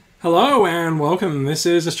Hello and welcome. This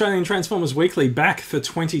is Australian Transformers Weekly back for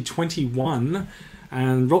 2021.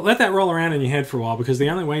 And let that roll around in your head for a while, because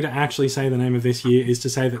the only way to actually say the name of this year is to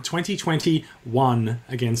say that 2020 won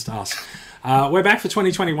against us. We're back for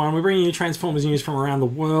 2021. We're bringing you Transformers news from around the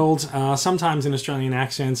world, sometimes in Australian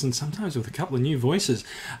accents and sometimes with a couple of new voices.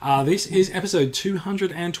 This is episode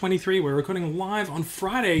 223. We're recording live on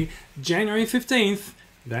Friday, January 15th,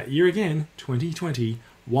 that year again,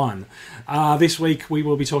 2021. This week we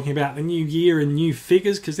will be talking about the new year and new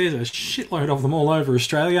figures, because there's a shitload of them all over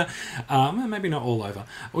Australia. Maybe not all over.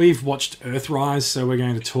 We've watched Earthrise, so we're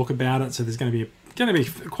going to talk about it. So there's going to be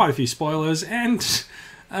quite a few spoilers, and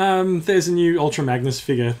there's a new Ultra Magnus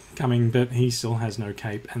figure coming, but he still has no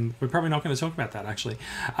cape, and we're probably not going to talk about that actually.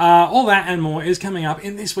 All that and more is coming up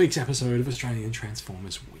in this week's episode of Australian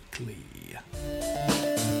Transformers Weekly.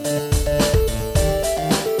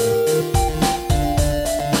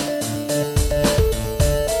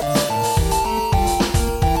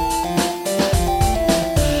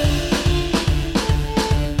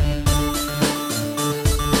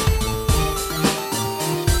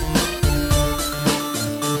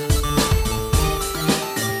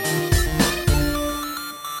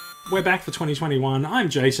 We're back for 2021. I'm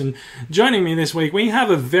Jason. Joining me this week, we have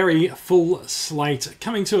a very full slate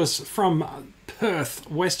coming to us from Perth,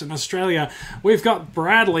 Western Australia. We've got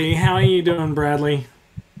Bradley. How are you doing, Bradley?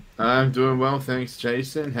 I'm doing well, thanks,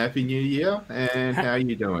 Jason. Happy New Year. And how are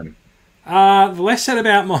you doing? The less said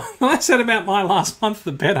about my last month,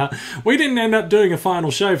 the better. We didn't end up doing a final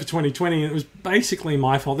show for 2020. It was basically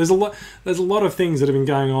my fault. There's a lot of things that have been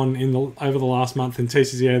going on over the last month in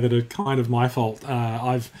TCCA that are kind of my fault.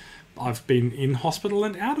 I've been in hospital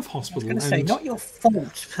and out of hospital. I was going to say, not your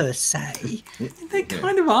fault per se. They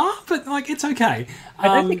kind of are, but it's okay. I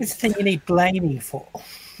don't think it's a thing you need blaming for.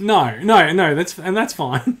 No, that's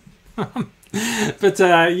fine. But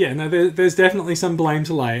there's definitely some blame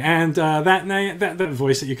to lay. And that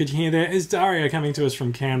voice that you could hear there is Daria coming to us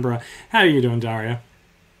from Canberra. How are you doing, Daria?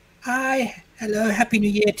 Hi, hello, happy New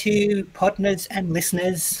Year to partners and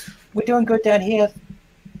listeners. We're doing good down here.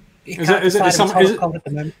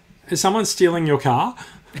 Is someone stealing your car?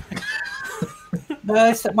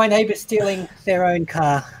 No, my neighbour's stealing their own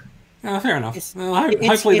car. Oh, fair enough.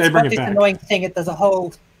 Hopefully they bring it back. It's this annoying thing. There's a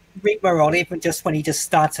whole rigmarole, even just when he just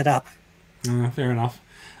starts it up. Fair enough.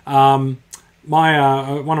 One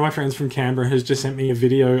of my friends from Canberra has just sent me a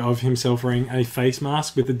video of himself wearing a face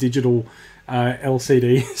mask with a digital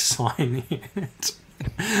LCD sign in it.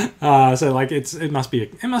 So it must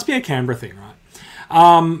be a Canberra thing, right?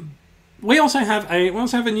 We also have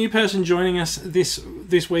a new person joining us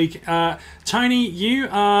this week. Tony, you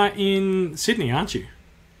are in Sydney, aren't you?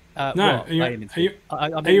 No, I'm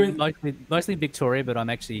mostly in Victoria, but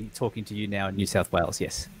I'm actually talking to you now in New South Wales.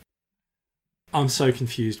 Yes. I'm so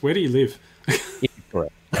confused. Where do you live? In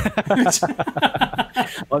Victoria.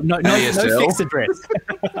 No fixed address.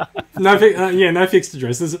 No fixed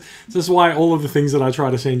address. This is why all of the things that I try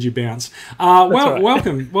to send you bounce. Right.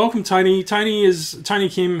 Welcome, Tony. Tony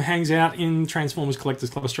Kim hangs out in Transformers Collectors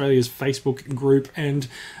Club Australia's Facebook group and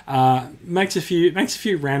makes a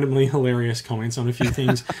few randomly hilarious comments on a few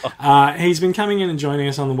things. He's been coming in and joining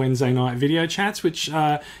us on the Wednesday night video chats, which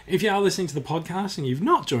if you are listening to the podcast and you've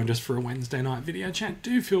not joined us for a Wednesday night video chat,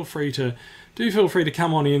 do feel free to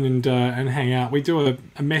come on in and hang out. We do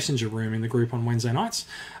a messenger room in the group on Wednesday nights,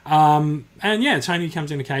 and Tony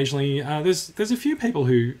comes in occasionally. There's a few people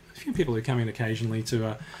who come in occasionally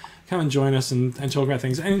to come and join us and talk about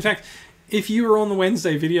things. And in fact, if you were on the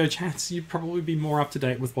Wednesday video chats, you'd probably be more up to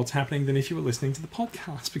date with what's happening than if you were listening to the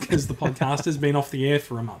podcast, because the podcast has been off the air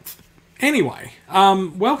for a month. Anyway,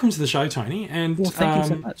 welcome to the show, Tony. And well, thank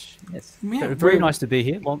you so much. Yes, very nice to be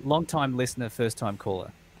here. Long time listener, first time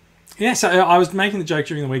caller. Yeah, so I was making the joke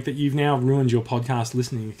during the week that you've now ruined your podcast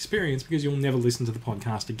listening experience, because you'll never listen to the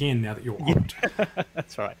podcast again now that you're on it.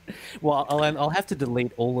 That's right. Well, I'll have to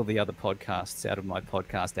delete all of the other podcasts out of my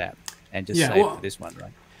podcast app and just save for this one,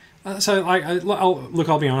 right?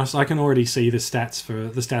 I'll be honest. I can already see the stats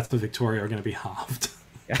for Victoria are going to be halved.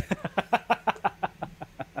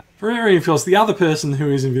 For everyone else, the other person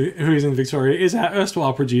who is in Victoria is our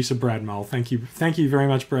erstwhile producer, Brad Mull. Thank you very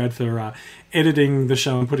much, Brad, for editing the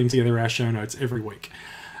show and putting together our show notes every week.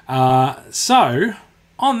 So,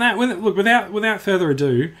 on that, without further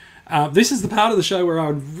ado, this is the part of the show where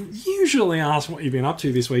I would usually ask what you've been up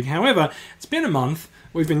to this week. However, it's been a month.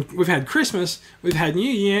 We've had Christmas, we've had New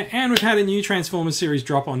Year, and we've had a new Transformers series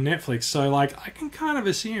drop on Netflix. So, I can kind of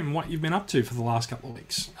assume what you've been up to for the last couple of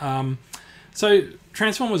weeks. So,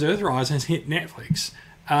 Transformers Earthrise has hit Netflix.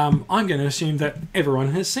 I'm going to assume that everyone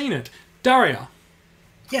has seen it. Daria.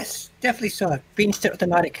 Yes, definitely saw it. Binged it the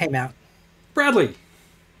night it came out. Bradley.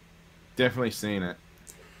 Definitely seen it.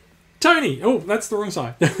 Tony. Oh, that's the wrong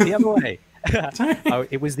side. The other way. Oh,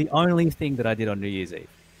 it was the only thing that I did on New Year's Eve.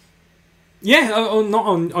 Yeah, not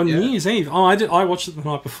on Yeah. New Year's Eve. Oh, I watched it the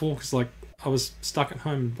night before because I was stuck at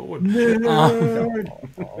home and bored.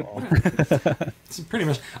 It's pretty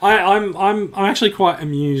much. I'm actually quite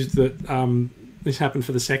amused that this happened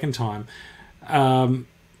for the second time.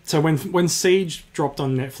 So when Siege dropped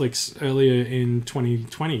on Netflix earlier in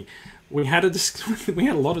 2020, we had a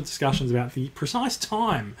lot of discussions about the precise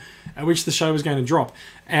time at which the show was going to drop,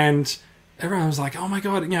 and everyone was like, "Oh my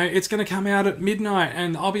god, it's going to come out at midnight,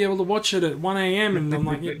 and I'll be able to watch it at 1 a.m." And I'm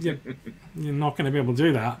like, "You're not going to be able to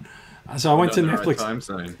do that." So I went to Netflix. Right time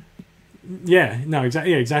zone. Yeah, no,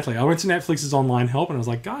 exactly. Yeah, exactly. I went to Netflix's online help, and I was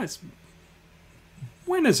like, "Guys,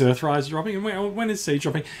 when is Earthrise dropping? And when is Siege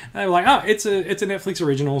dropping?" And they were like, "Oh, it's a Netflix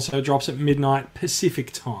original, so it drops at midnight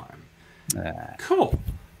Pacific time." Cool.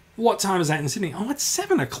 What time is that in Sydney? Oh, it's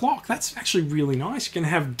 7 o'clock. That's actually really nice. You can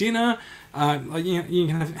have dinner. You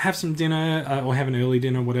can have some dinner or have an early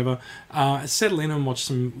dinner, whatever. Settle in and watch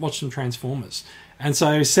some Transformers. And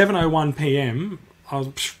so 7:01 p.m. I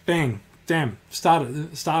was bang, damn,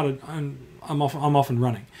 started, and I'm off and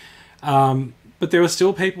running. But there were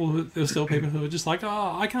still people who were just like,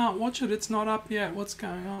 "Oh, I can't watch it. It's not up yet. What's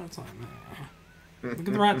going on?" It's like, look at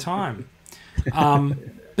the right time.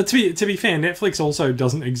 But to be fair, Netflix also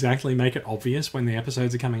doesn't exactly make it obvious when the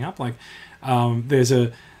episodes are coming up. Like, there's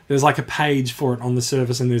like a page for it on the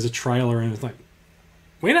service, and there's a trailer, and it's like,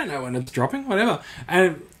 we don't know when it's dropping, whatever.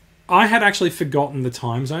 And I had actually forgotten the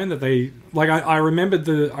time zone that they like. I remembered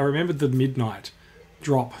the midnight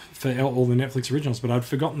drop for all the Netflix originals, but I'd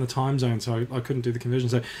forgotten the time zone, so I couldn't do the conversion.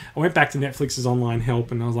 So I went back to Netflix's online help,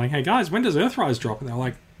 and I was like, "Hey guys, when does Earthrise drop?" And they're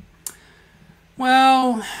like,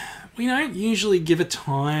 "Well, we don't usually give a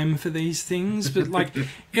time for these things, but like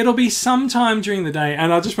it'll be sometime during the day."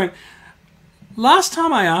 And I just went, last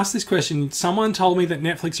time I asked this question, someone told me that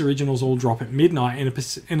Netflix originals all drop at midnight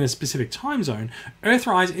in a specific time zone.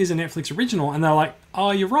 Earthrise is a Netflix original, and they're like,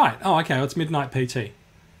 "Oh, you're right. Oh, okay, well, it's midnight PT."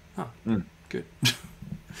 Oh, good.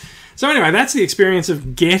 So anyway, that's the experience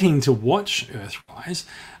of getting to watch Earthrise.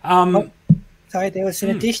 Sorry, there was an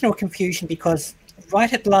additional confusion because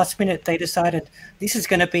right at the last minute they decided this is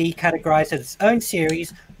going to be categorized as its own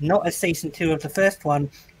series, not as season 2 of the first one.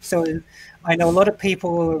 So I know a lot of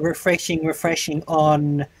people were refreshing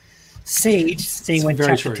on Siege, seeing when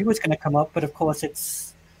chapter 2 was going to come up, but of course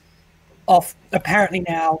it's off. Apparently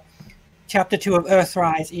now, chapter 2 of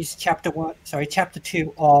Earthrise is chapter 1. Sorry, chapter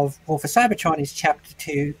 2 of War for Cybertron is chapter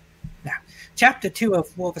 2. Now, chapter 2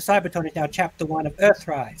 of War for Cybertron is now chapter 1 of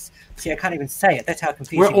Earthrise. See, I can't even say it. That's how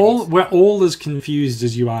confusing it is. We're all as confused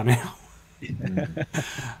as you are now.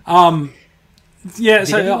 Yeah.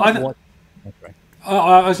 So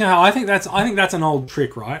I think that's an old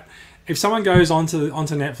trick, right? If someone goes onto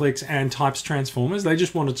Netflix and types Transformers, they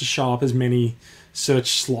just wanted to show up as many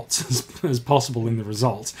search slots as possible in the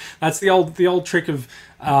results. That's the old trick of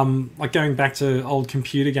like going back to old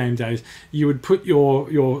computer game days. You would put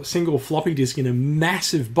your single floppy disk in a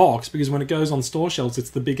massive box because when it goes on store shelves, it's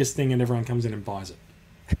the biggest thing and everyone comes in and buys it.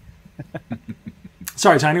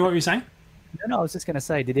 Sorry, Tony, what were you saying? No, I was just going to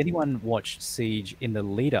say, did anyone watch Siege in the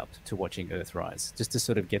lead up to watching Earthrise, just to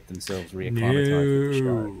sort of get themselves reacclimatized with the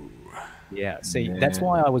show? Yeah, see, that's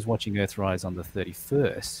why I was watching Earthrise on the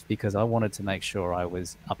 31st, because I wanted to make sure I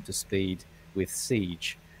was up to speed with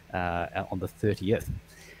Siege on the 30th.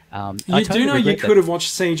 You do know you could have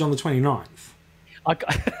watched Siege on the 29th. I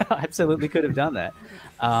absolutely could have done that.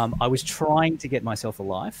 I was trying to get myself a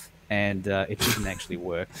life, and it didn't actually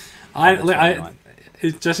work.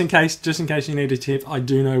 Just in case you need a tip, I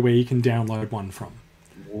do know where you can download one from.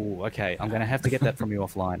 Oh, okay. I'm going to have to get that from you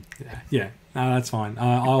offline. Yeah, no, that's fine.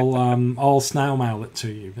 I'll snail mail it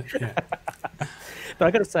to you. But yeah. But I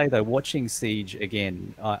got to say though, watching Siege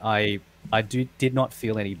again, I did not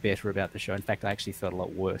feel any better about the show. In fact, I actually felt a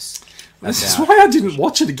lot worse. This is why I didn't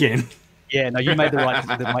watch it again. Yeah, no, you made the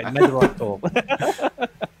right call.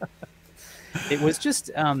 It was just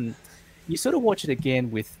you sort of watch it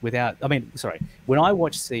again without. I mean, sorry. When I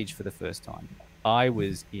watched Siege for the first time, I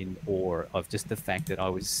was in awe of just the fact that I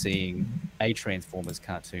was seeing a Transformers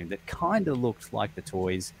cartoon that kind of looked like the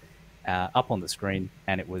toys up on the screen,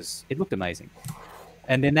 and it looked amazing.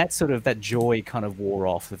 And then that joy kind of wore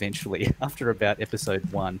off eventually after about episode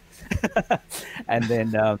 1. And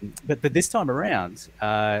then, but this time around,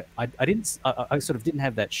 I sort of didn't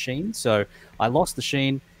have that sheen, so I lost the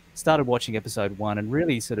sheen. Started watching episode 1 and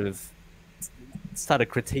really sort of started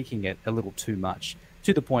critiquing it a little too much,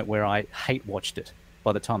 to the point where I hate watched it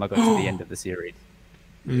by the time I got to the end of the series.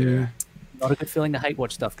 Yeah. Not a good feeling to hate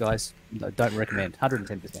watch stuff, guys. No, don't recommend.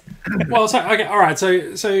 110%. Well, so okay, all right. So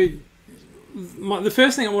the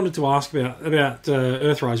first thing I wanted to ask about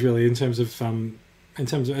Earthrise, really, in terms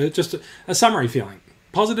of just a summary feeling,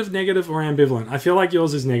 positive, negative, or ambivalent. I feel like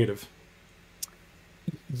yours is negative.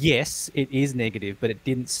 Yes, it is negative, but it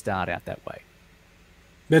didn't start out that way.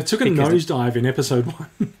 But it took a nosedive in episode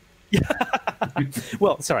 1.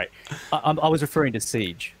 Well, sorry, I was referring to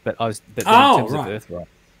Siege, but in terms of Earthrise.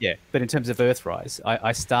 Yeah, but in terms of Earthrise,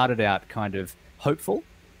 I started out kind of hopeful,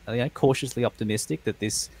 cautiously optimistic that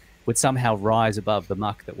this would somehow rise above the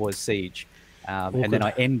muck that was Siege, and then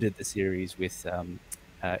I ended the series with,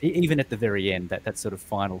 even at the very end, that sort of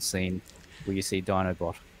final scene where you see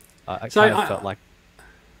Dinobot. I felt like.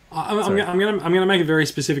 I'm gonna make a very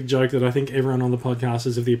specific joke that I think everyone on the podcast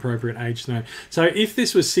is of the appropriate age to know. So if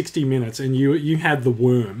this was 60 Minutes and you had the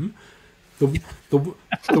worm, the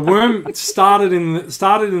worm started in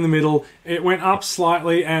the middle, it went up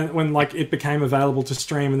slightly, and when it became available to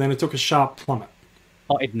stream, and then it took a sharp plummet.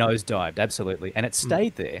 Oh, it nosedived, absolutely, and it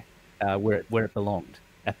stayed there where it belonged,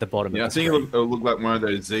 at the bottom. Yeah, of the I think it'll look like one of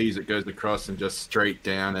those Z's that goes across and just straight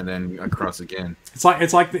down and then across again. It's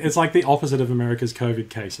like the opposite of America's COVID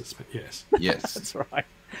cases, but yes. Yes, that's right.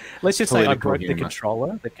 Let's just say I broke the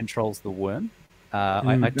controller that controls the worm.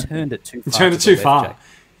 I turned it too far. You turned it too far.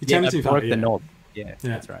 You turned it too far. I broke the knob. Yeah,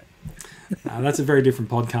 that's right. That's a very different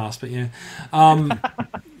podcast, but yeah.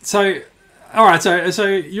 So, all right. So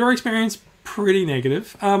your experience pretty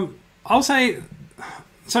negative. I'll say.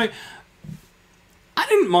 So, I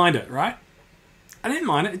didn't mind it, right? I didn't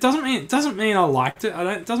mind it. It doesn't mean I liked it.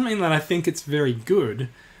 It doesn't mean that I think it's very good,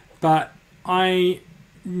 but I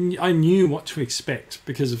knew what to expect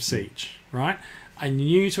because of Siege, right? I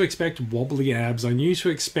knew to expect wobbly abs. I knew to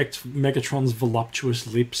expect Megatron's voluptuous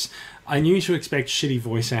lips. I knew to expect shitty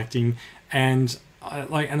voice acting, and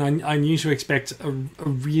I knew to expect a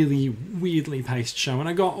really weirdly paced show, and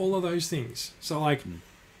I got all of those things. So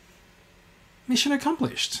mission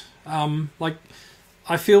accomplished.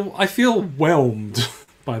 I feel whelmed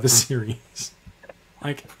by the series.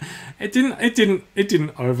 It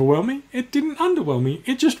didn't overwhelm me. It didn't underwhelm me.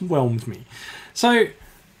 It just whelmed me. So,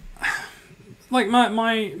 my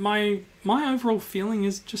overall feeling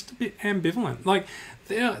is just a bit ambivalent.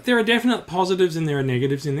 There are definite positives and there are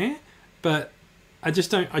negatives in there, but I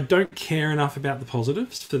don't care enough about the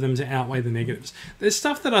positives for them to outweigh the negatives. There's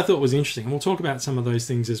stuff that I thought was interesting, and we'll talk about some of those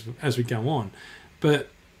things as we go on. But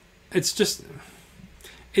it's just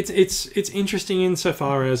it's interesting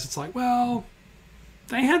insofar as it's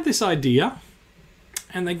they had this idea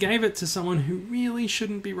and they gave it to someone who really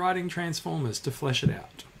shouldn't be writing Transformers to flesh it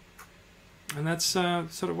out. And that's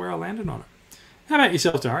sort of where I landed on it. How about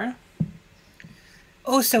yourself, Daria?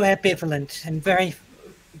 Also ambivalent and very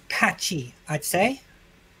patchy, I'd say.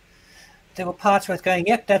 There were parts where I was going,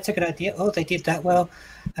 yep, that's a good idea. Oh, they did that well.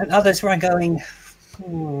 And others where I'm going,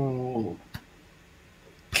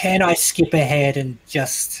 can I skip ahead and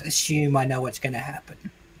just assume I know what's going to happen?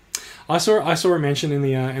 I saw a mention in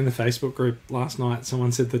the Facebook group last night.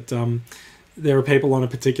 Someone said that there are people on a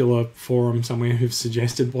particular forum somewhere who've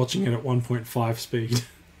suggested watching it at 1.5 speed.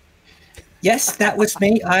 Yes, that was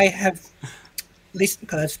me. I have listened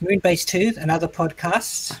because Moonbase 2 and other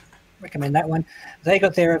podcasts, recommend that one. They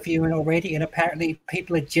got their review in already, and apparently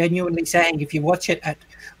people are genuinely saying if you watch it at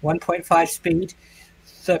 1.5 speed,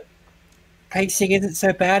 the pacing isn't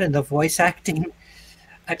so bad, and the voice acting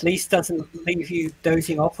at least doesn't leave you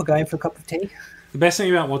dozing off or going for a cup of tea. The best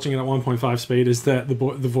thing about watching it at 1.5 speed is that the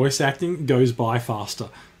voice acting goes by faster.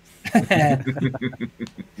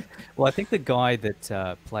 Well, I think the guy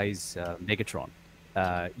that plays Megatron,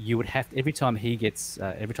 you would have to, every time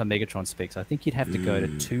Megatron speaks, I think you'd have to go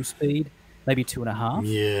to 2 speed, maybe 2.5.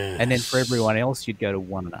 Yes. And then for everyone else, you'd go to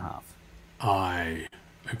 1.5. I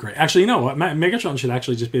agree. Actually, you know what? Megatron should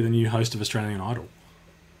actually just be the new host of Australian Idol.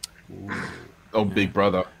 Oh, Big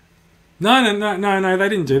Brother. No. They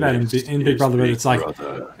didn't do that in Big Brother. But it's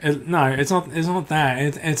it's not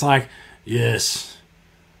that. It's like, yes,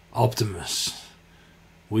 Optimus,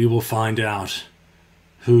 we will find out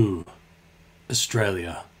who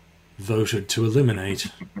Australia voted to eliminate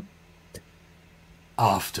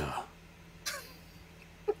after.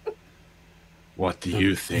 What do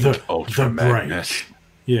you think, Ultra Magnus?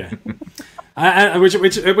 Yeah. At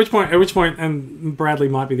which point, and Bradley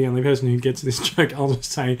might be the only person who gets this joke. I'll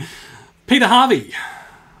just say, Peter Harvey.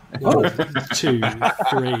 1, 2,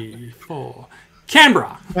 3, 4.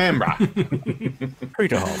 Canberra.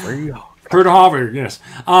 Peter Harvey. Peter Harvey. Yes.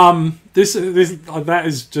 That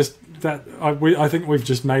is just that. I think we've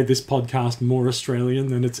just made this podcast more Australian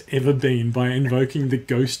than it's ever been by invoking the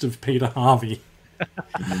ghost of Peter Harvey.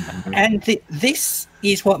 And this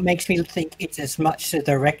is what makes me think it's as much the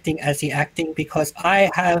directing as the acting, because I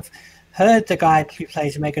have heard the guy who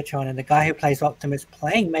plays Megatron and the guy who plays Optimus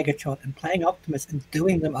playing Megatron and playing Optimus and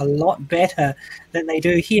doing them a lot better than they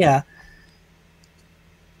do here.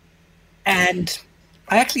 And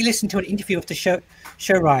I actually listened to an interview of the show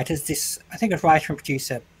writers, this, I think, a writer and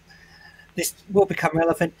producer. This will become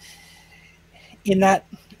relevant in that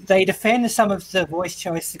they defend some of the voice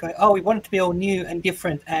choices, going, oh, we want it to be all new and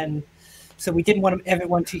different, and so we didn't want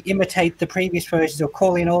everyone to imitate the previous versions or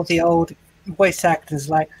call in all the old voice actors.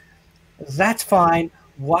 Like, that's fine.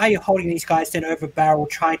 Why are you holding these guys then over a barrel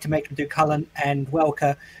trying to make them do Cullen and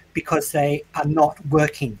Welker, because they are not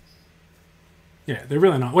working? Yeah, they're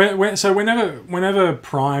really not. So whenever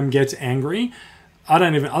Prime gets angry, I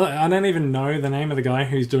don't even know the name of the guy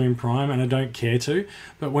who's doing Prime, and I don't care to.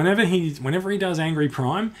 But whenever he does Angry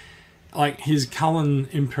Prime, like, his Cullen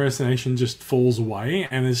impersonation just falls away,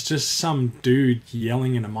 and it's just some dude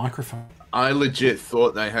yelling in a microphone. I legit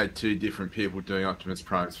thought they had two different people doing Optimus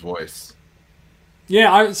Prime's voice.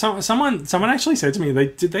 Yeah, someone actually said to me,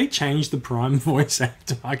 did they change the Prime voice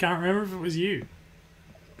actor? I can't remember if it was you.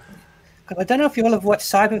 I don't know if you all have watched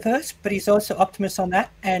Cyberverse, but he's also Optimus on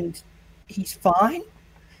that, and he's fine.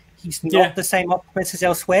 He's not the same Optimus as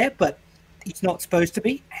elsewhere, but he's not supposed to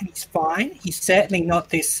be, and he's fine. He's certainly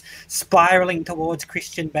not this spiraling towards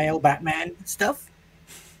Christian Bale Batman stuff.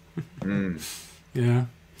 Yeah.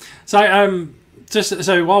 So just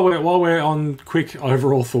so while we're on quick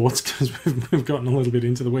overall thoughts, because we've gotten a little bit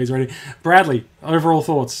into the weeds already. Bradley, overall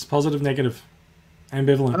thoughts, positive, negative,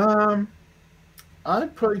 ambivalent.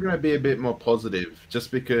 I'm probably going to be a bit more positive,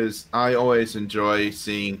 just because I always enjoy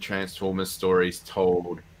seeing Transformers stories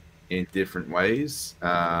told in different ways.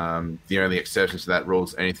 The only exception to that rule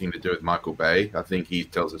is anything to do with Michael Bay. I think he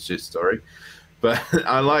tells a shit story. But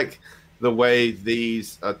I like the way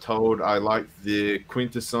these are told. I like the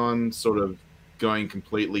Quintesson sort of going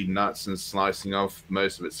completely nuts and slicing off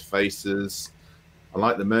most of its faces. I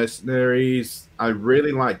like the Mercenaries. I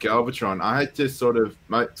really like Galvatron. I had to sort of,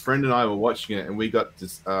 my friend and I were watching it, and we got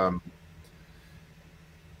this. I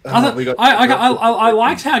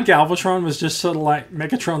liked how Galvatron was just sort of like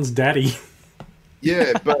Megatron's daddy.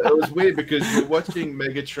 Yeah, but it was weird because we're watching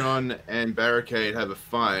Megatron and Barricade have a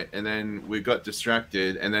fight, and then we got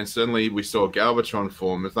distracted, and then suddenly we saw Galvatron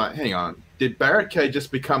form. It's like, hang on, did Barricade just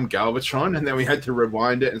become Galvatron? And then we had to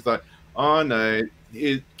rewind it, and it's like, oh no.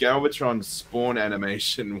 Galvatron's spawn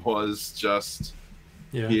animation was just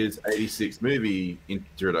his 86 movie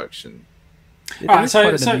introduction. There is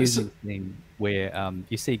quite an amusing thing where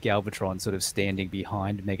you see Galvatron sort of standing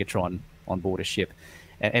behind Megatron on board a ship,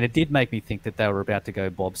 and it did make me think that they were about to go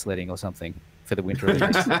bobsledding or something for the Winter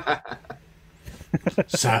Olympics.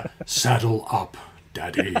 Saddle up,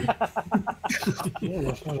 Daddy.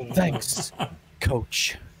 Thanks,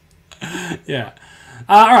 Coach. Yeah.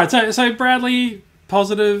 All right. So Bradley,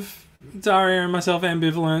 positive, Daria and myself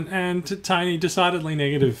ambivalent, and Tony decidedly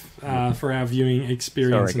negative for our viewing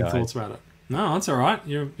experience and thoughts about it. No, that's all right.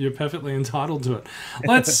 You're perfectly entitled to it.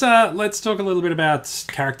 Let's talk a little bit about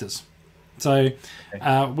characters. So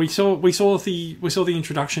we saw the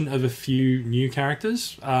introduction of a few new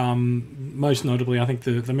characters. Most notably, I think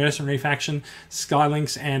the Mercenary faction,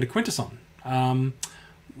 Skylynx, and Quintesson.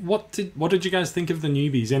 What did you guys think of the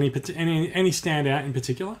newbies? Any stand out in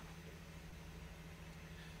particular?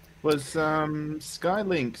 Was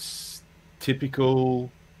Skylynx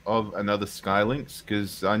typical of another Skylynx?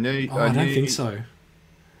 Because I don't think so.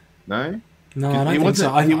 No? No, I don't think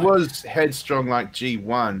so. He was headstrong like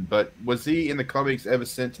G1, but was he in the comics ever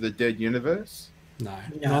sent to the Dead Universe? No.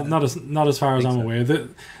 Not as far as I'm aware. The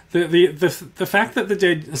fact that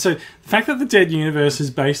the Dead Universe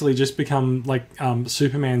has basically just become like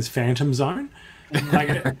Superman's Phantom Zone,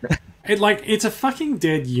 it's a fucking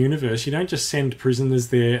dead universe. You don't just send prisoners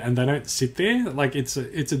there and they don't sit there. Like, it's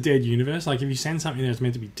a dead universe. Like, if you send something there, it's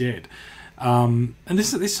meant to be dead. And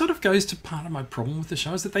this sort of goes to part of my problem with the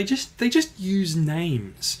show, is that they just use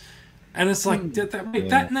names, and it's like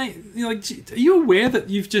that name. You're like, are you aware that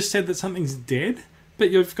you've just said that something's dead, but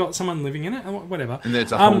you've got someone living in it, or whatever? And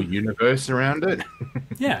there's a whole universe around it.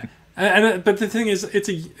 Yeah. But the thing is, it's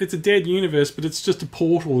a dead universe, but it's just a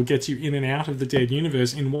portal that gets you in and out of the dead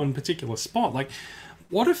universe in one particular spot. Like,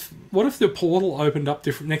 what if the portal opened up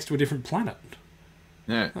next to a different planet?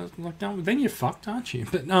 Yeah. Like, no, then you're fucked, aren't you?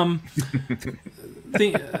 But the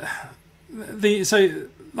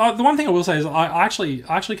one thing I will say is I actually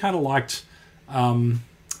kind of liked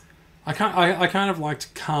I kind of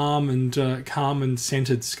liked calm and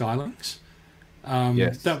centered Skylynx.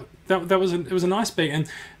 Yes. That was a nice beat, and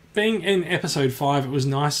being in episode 5, it was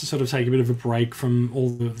nice to sort of take a bit of a break from all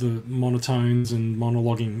the monotones and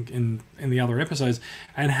monologuing in the other episodes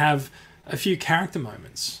and have a few character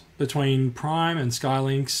moments between Prime and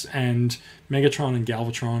Skylynx and Megatron and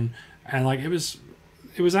Galvatron, and like it was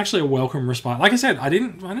actually a welcome respite. Like I said, I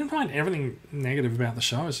didn't find everything negative about the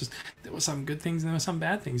show. It's just there were some good things and there were some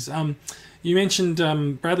bad things. You mentioned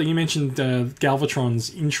Bradley. You mentioned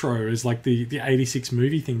Galvatron's intro as like the 86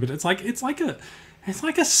 movie thing, but it's like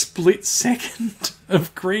a split second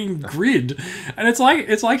of green grid, and it's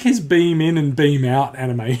like his beam in and beam out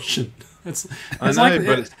animation. It's but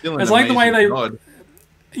it's still it's like the way they. nod.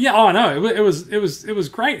 Yeah, oh, I know. It was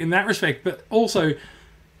great in that respect, but also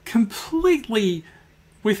completely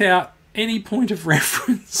without any point of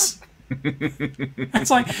reference.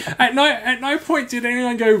 It's like at no point did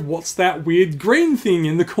anyone go, "What's that weird green thing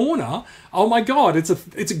in the corner?" Oh my god, it's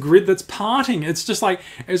a grid that's parting. It's just like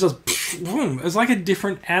it's just boom. It's like a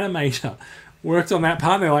different animator worked on that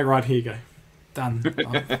part. And they're like, right, here you go, done.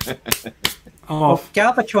 Well,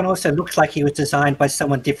 Galvatron also looks like he was designed by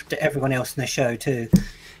someone different to everyone else in the show too.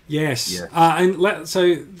 Yes, yes.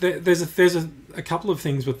 So there's a couple of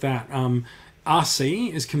things with that.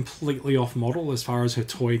 RC is completely off model as far as her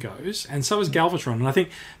toy goes, and so is Galvatron. And I think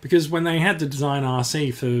because when they had to design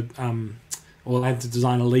RC for, they had to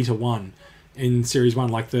design Elita 1 in Series 1,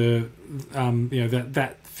 like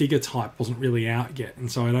that figure type wasn't really out yet,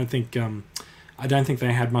 and so I don't think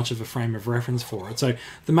they had much of a frame of reference for it. So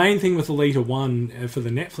the main thing with Elita 1 for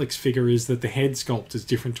the Netflix figure is that the head sculpt is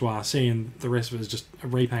different to RC, and the rest of it is just a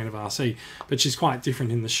repaint of RC, but she's quite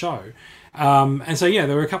different in the show. And so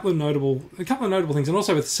there were a couple of notable things, and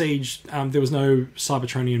also with Siege, there was no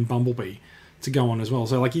Cybertronian Bumblebee to go on as well.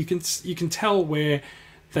 So like you can tell where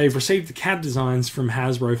they've received the CAD designs from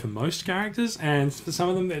Hasbro for most characters, and for some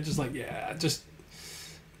of them they're just like, yeah, just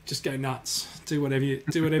go nuts, do whatever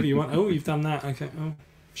you want. Oh, you've done that, okay, oh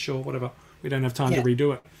sure, whatever. We don't have time to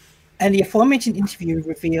redo it. And the aforementioned interview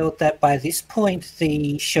revealed that by this point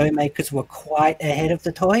the showmakers were quite ahead of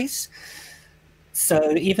the toys.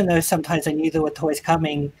 So even though sometimes they knew there were toys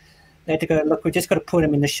coming, they had to go, look, we just got to put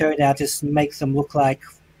them in the show now, just make them look like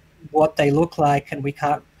what they look like, and we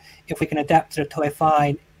can't, if we can adapt to the toy,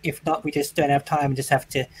 fine. If not, we just don't have time and just have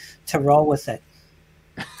to roll with it.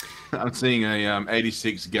 I'm seeing a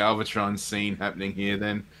 86 Galvatron scene happening here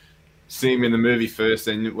then. See him in the movie first,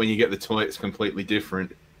 and when you get the toy, it's completely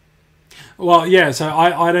different. Well, yeah, so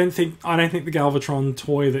I don't think the Galvatron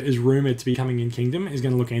toy that is rumored to be coming in Kingdom is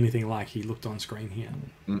going to look anything like he looked on screen here.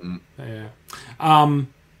 Mm-mm. Yeah.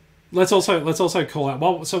 Let's also call out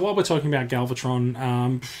while we're talking about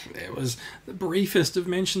Galvatron, it was the briefest of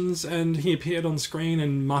mentions, and he appeared on screen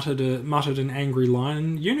and muttered an angry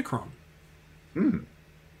line. Unicron. Mm.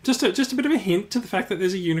 Just a bit of a hint to the fact that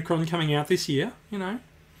there's a Unicron coming out this year. You know.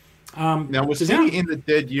 Now, was he in the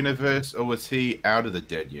Dead universe, or was he out of the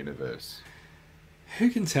Dead universe? Who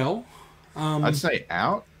can tell? I'd say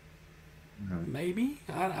out. Maybe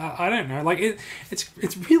I don't know. Like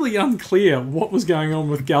it's really unclear what was going on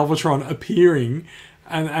with Galvatron appearing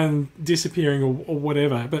and disappearing or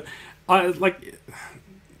whatever. But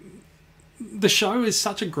the show is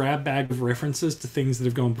such a grab bag of references to things that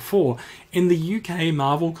have gone before. In the UK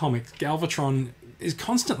Marvel comics, Galvatron is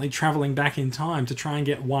constantly traveling back in time to try and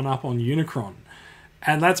get one up on Unicron,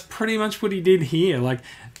 and that's pretty much what he did here. Like,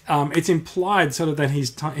 it's implied sort of that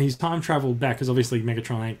he's time traveled back, because obviously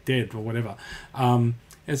Megatron ain't dead or whatever, and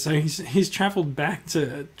so he's traveled back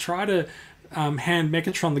to try to hand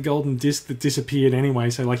Megatron the golden disc that disappeared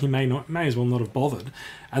anyway. So like he may as well not have bothered,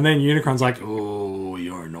 and then Unicron's like, "Oh,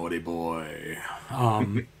 you're a naughty boy." Oh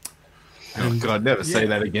God, never say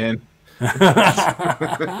that again.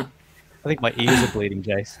 I think my ears are bleeding,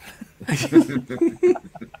 Jace.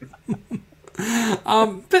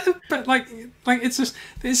 But like it's just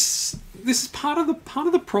this is part of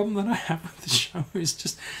the problem that I have with the show is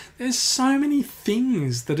just there's so many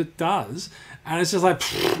things that it does, and it's just like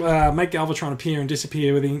make Galvatron appear and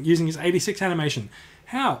disappear using his 86 animation.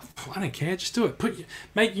 How? I don't care. Just do it.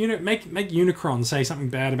 Make Unicron say something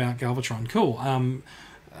bad about Galvatron. Cool.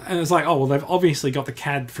 And it's like, oh well, they've obviously got the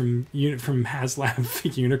CAD from HasLab for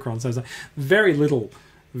Unicron, so it's like very little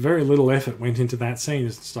effort went into that scene.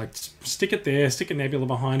 It's just like stick it there, stick a nebula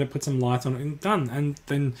behind it, put some lights on it, and done. And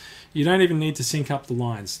then you don't even need to sync up the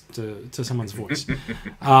lines to someone's voice.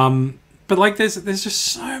 But like, there's just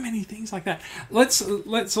so many things like that. Let's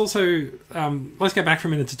also let's go back for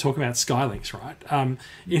a minute to talk about Skylynx, right?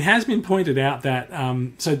 It has been pointed out that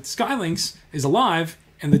so Skylynx is alive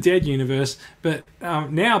in the Dead universe, but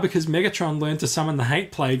now because Megatron learned to summon the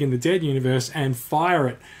Hate Plague in the Dead universe and fire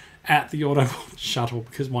it at the Autobot shuttle,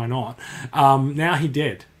 because why not? Now he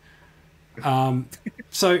dead.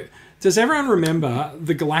 So, does everyone remember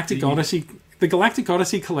the Galactic Odyssey? The Galactic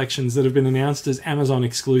Odyssey collections that have been announced as Amazon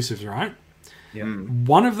exclusives, right? Yeah.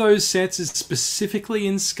 One of those sets is specifically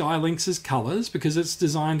in Skylynx's colours because it's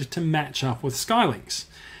designed to match up with Skylynx.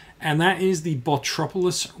 And that is the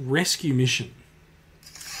Botropolis Rescue Mission.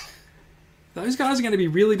 Those guys are going to be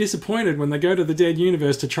really disappointed when they go to the Dead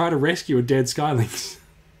Universe to try to rescue a dead Skylynx.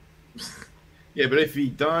 Yeah, but if he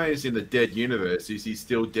dies in the Dead Universe, is he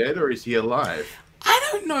still dead or is he alive? I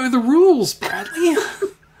don't know the rules, Bradley.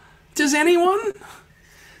 Does anyone?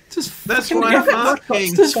 That's what I'm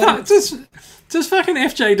asking. Does fucking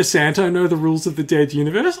FJ DeSanto know the rules of the Dead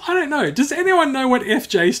Universe? I don't know. Does anyone know what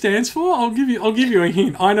FJ stands for? I'll give you a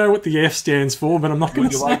hint. I know what the F stands for, but I'm not going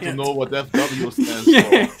to say Would you like it. to know what FW stands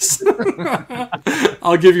Yes.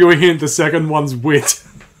 I'll give you a hint. The second one's wit.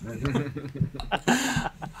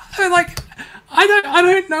 I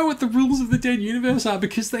don't know what the rules of the Dead Universe are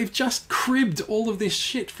because they've just cribbed all of this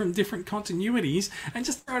shit from different continuities and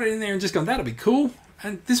just thrown it in there and just gone, that'll be cool.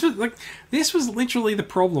 And this was literally the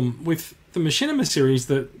problem with the Machinima series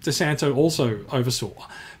that DeSanto also oversaw,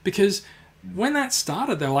 because when that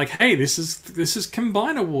started, they were like, "Hey, this is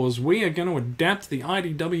Combiner Wars. We are going to adapt the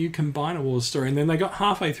IDW Combiner Wars story." And then they got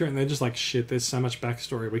halfway through it and they're just like, "Shit, there's so much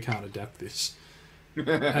backstory, we can't adapt this."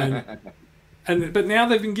 But now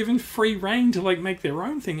they've been given free reign to like make their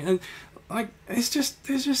own thing, and like there's just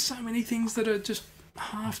so many things that are just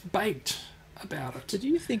half baked about it. So do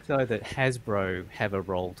you think though that Hasbro have a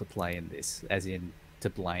role to play in this, as in to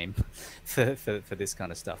blame for this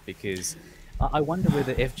kind of stuff? Because I wonder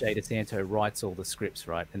whether FJ DeSanto writes all the scripts,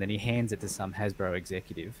 right, and then he hands it to some Hasbro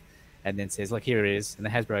executive and then says, "Look, here it is," and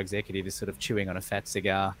the Hasbro executive is sort of chewing on a fat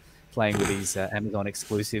cigar, playing with these Amazon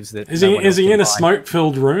exclusives. That is he in a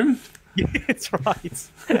smoke-filled room? Yeah, that's right.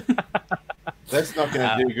 That's not going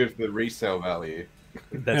to do good for the resale value.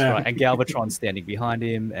 That's right. And Galvatron standing behind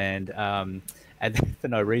him, and for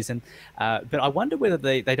no reason. But I wonder whether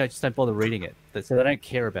they don't bother reading it, so they don't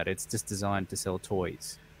care about it. It's just designed to sell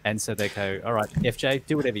toys, and so they go, "All right, FJ,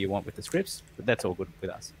 do whatever you want with the scripts, but that's all good with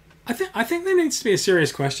us." I think there needs to be a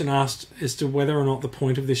serious question asked as to whether or not the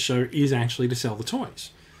point of this show is actually to sell the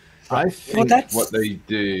toys. I think what they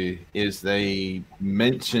do is they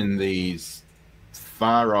mention these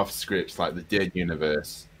far-off scripts like the Dead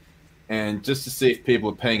Universe, and just to see if people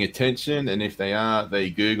are paying attention, and if they are, they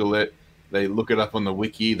Google it, they look it up on the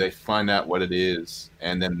wiki, they find out what it is,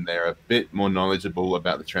 and then they're a bit more knowledgeable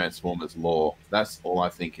about the Transformers lore. That's all I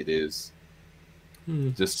think it is.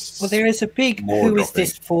 Just there is a big "who is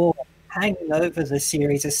this for" hanging over the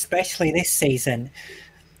series, especially this season.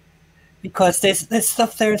 Because there's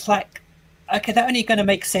stuff there, it's like, okay, that only going to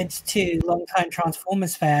make sense to long-time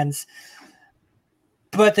Transformers fans.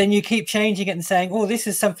 But then you keep changing it and saying, "Oh, this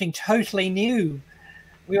is something totally new.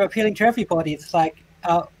 We are appealing to everybody." It's like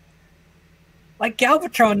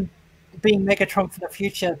Galvatron being Megatron from the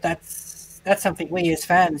future. That's something we as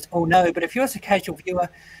fans all know. But if you're a casual viewer,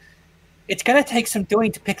 it's going to take some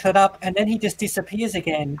doing to pick that up, and then he just disappears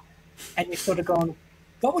again, and you're sort of going,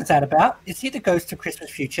 "What was that about? Is he the ghost of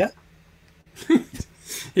Christmas Future?"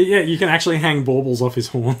 Yeah, you can actually hang baubles off his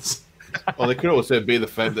horns. Well, there could also be the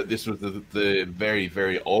fact that this was the very,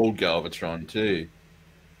 very old Galvatron too.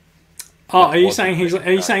 Oh, are you saying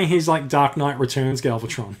he's like Dark Knight Returns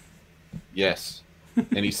Galvatron? Yes,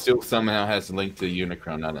 and he still somehow has a link to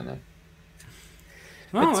Unicron. I don't know.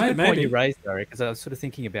 Oh, It's a good maybe. point you raised, Eric, because I was sort of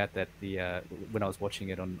thinking about that when I was watching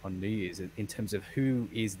it on New Year's, in terms of who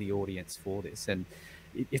is the audience for this, and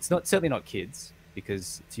it's certainly not kids,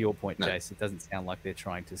 because to your point, Jace, it doesn't sound like they're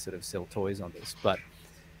trying to sort of sell toys on this. But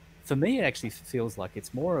for me, it actually feels like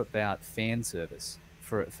it's more about fan service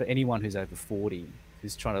for anyone who's over 40,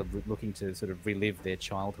 who's looking to sort of relive their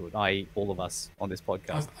childhood, i.e., all of us on this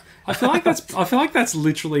podcast. I feel like that's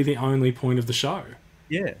literally the only point of the show.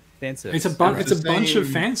 Yeah, fan service. It's a bunch of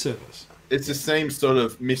fan service. It's the same sort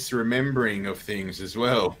of misremembering of things as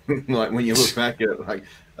well. Like when you look back at it, like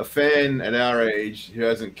a fan at our age who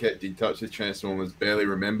hasn't kept in touch with Transformers barely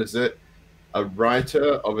remembers it. A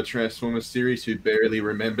writer of a Transformers series who barely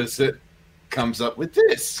remembers it comes up with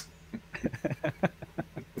this.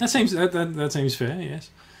 That seems fair. Yes.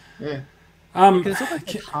 Yeah. Because it's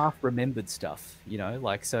almost like half-remembered stuff,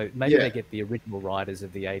 like, so maybe they get the original writers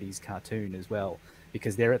of the 80s cartoon as well,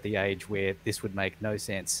 because they're at the age where this would make no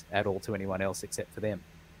sense at all to anyone else except for them.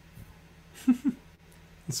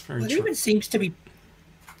 That's very It true. even seems to be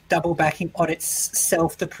double backing on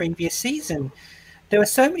itself the previous season. There were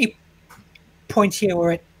so many points here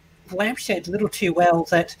where it lampshaded a little too well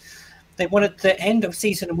that they wanted the end of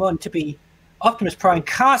season 1 to be Optimus Prime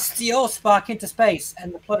casts the Allspark into space,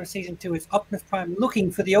 and the plot of season 2 is Optimus Prime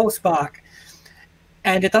looking for the Allspark.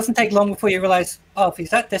 And it doesn't take long before you realize, oh, if he's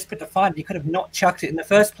that desperate to find it, he could have not chucked it in the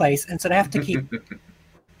first place. And so they have to keep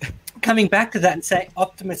coming back to that and say,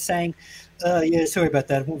 Optimus saying, yeah, sorry about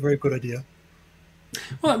that, not a very good idea.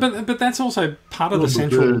 Well, but that's also part of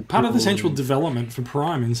the central development for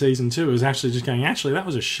Prime in season 2 is actually just going, actually, that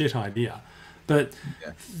was a shit idea. But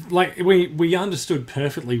like we understood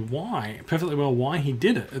perfectly well why he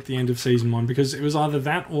did it at the end of season 1, because it was either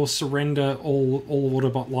that or surrender all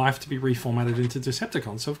Autobot life to be reformatted into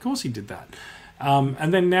Decepticons. So of course he did that.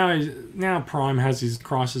 And then now Prime has his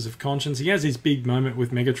crisis of conscience. He has his big moment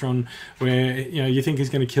with Megatron where you think he's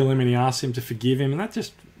going to kill him and he asks him to forgive him, and that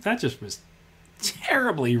just was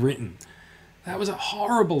terribly written. That was a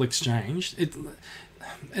horrible exchange.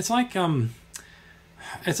 It's like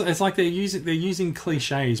it's like they're using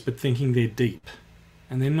cliches but thinking they're deep,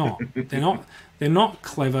 and they're not. They're not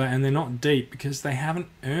clever and they're not deep because they haven't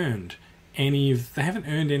earned any of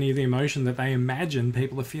the emotion that they imagine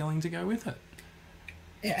people are feeling to go with it.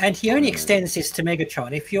 And he only extends this to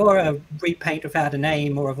Megatron. If you're a repaint without a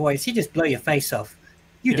name or a voice, he just blow your face off.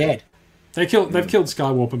 You're dead. They've killed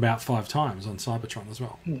Skywarp about 5 times on Cybertron as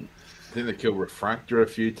well. I think they killed Refractor a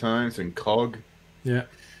few times and Cog. Yeah.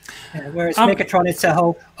 Whereas Megatron, it's a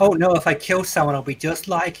whole, oh no, if I kill someone, I'll be just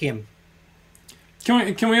like him.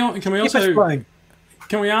 Can we ask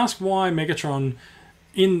why Megatron,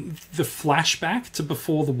 in the flashback to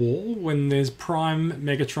before the war, when there's Prime,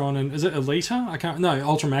 Megatron, and is it Alita?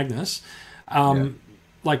 Ultra Magnus,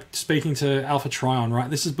 like speaking to Alpha Trion, right?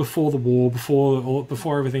 This is before the war,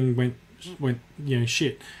 before everything went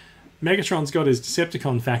shit. Megatron's got his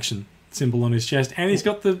Decepticon faction symbol on his chest, and he's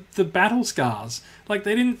got the battle scars. Like,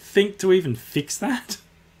 they didn't think to even fix that.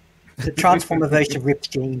 The Transformer version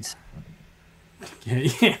ripped jeans.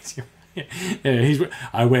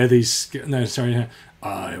 I wear these. No, sorry.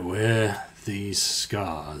 I wear these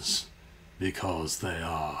scars because they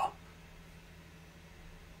are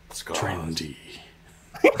trendy.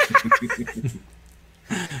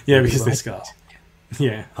 Yeah, because they're scars.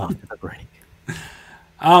 Yeah. After the break.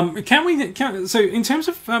 So in terms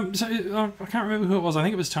of I can't remember who it was. I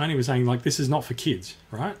think it was Tony was saying, like, this is not for kids,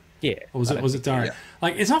 right? Yeah. Or was it Darren? Yeah.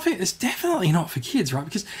 Like, it's definitely not for kids, right?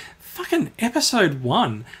 Because fucking episode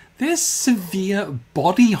 1, there's severe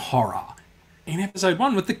body horror in episode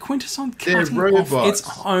 1 with the Quintesson cutting off its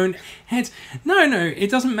own heads. No,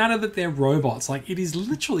 it doesn't matter that they're robots. Like, it is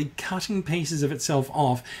literally cutting pieces of itself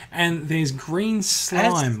off, and there's green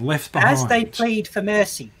slime left behind. As they plead for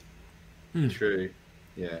mercy. True.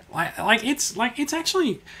 Yeah. It's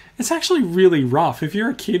actually really rough. If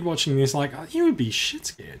you're a kid watching this, like, you would be shit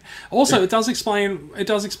scared. Also, it does explain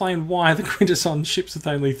why the Quintesson ships with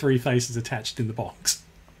only 3 faces attached in the box.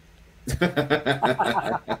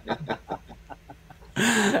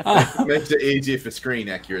 Makes it easier for screen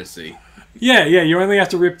accuracy. Yeah, you only have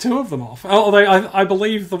to rip 2 of them off. Although I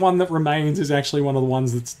believe the one that remains is actually one of the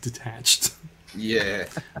ones that's detached. Yeah.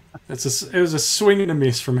 It was a swing and a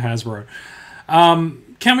miss from Hasbro.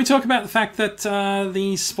 Can we talk about the fact that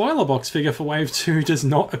the spoiler box figure for Wave 2 does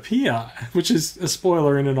not appear, which is a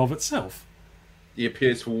spoiler in and of itself? He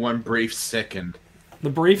appears for 1 brief second. The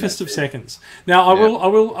briefest of seconds. Now, I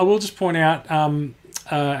will just point out,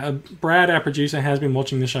 Brad, our producer, has been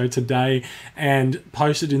watching the show today and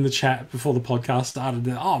posted in the chat before the podcast started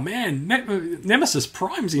that, oh man, Nemesis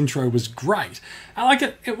Prime's intro was great. I like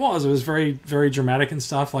it. It was very, very dramatic and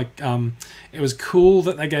stuff. Like, it was cool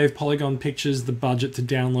that they gave Polygon Pictures the budget to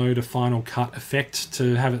download a Final Cut effect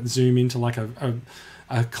to have it zoom into like a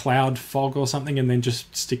cloud fog or something, and then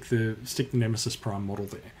just stick the Nemesis Prime model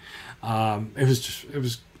there. It was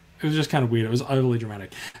just kind of weird. It was overly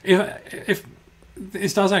dramatic. If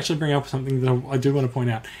this does actually bring up something that I do want to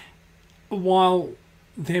point out. While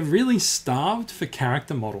they're really starved for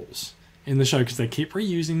character models in the show, because they keep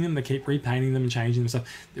reusing them, they keep repainting them and changing them and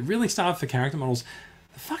stuff, they're really starved for character models.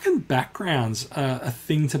 The fucking backgrounds are a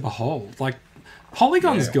thing to behold. Like,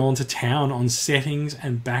 Polygon's gone to town on settings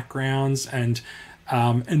and backgrounds and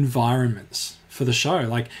environments for the show.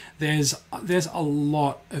 Like, there's a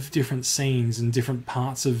lot of different scenes and different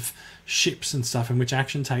parts of ships and stuff in which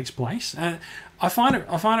action takes place. I find it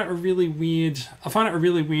a really weird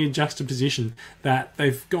juxtaposition that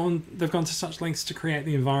they've gone to such lengths to create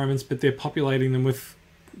the environments, but they're populating them with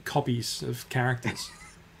copies of characters.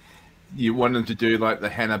 You want them to do like the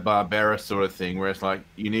Hanna-Barbera sort of thing, where it's like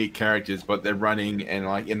unique characters, but they're running and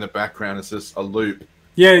like in the background it's just a loop.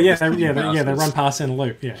 They run past in a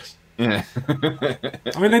loop. Yes. Yeah.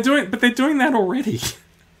 I mean, they're doing that already.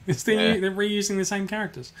 They're reusing the same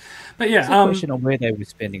characters. But yeah, There's a question on where they were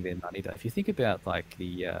spending their money, though. If you think about like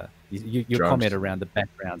your comment around the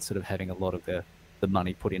background, sort of having a lot of the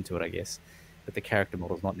money put into it, I guess, but the character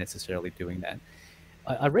model's not necessarily doing that.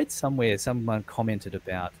 I read somewhere someone commented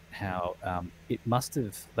about how it must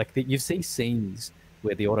have you see scenes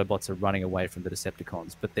where the Autobots are running away from the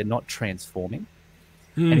Decepticons, but they're not transforming.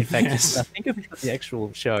 And in fact, yes. I think of the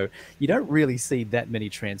actual show, you don't really see that many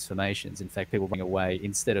transformations. In fact, people running away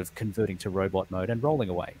instead of converting to robot mode and rolling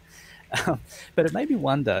away. But it made me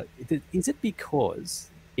wonder, is it because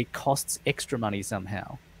it costs extra money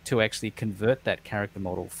somehow to actually convert that character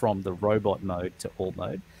model from the robot mode to all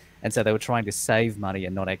mode? And so they were trying to save money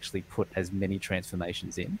and not actually put as many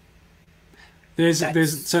transformations in?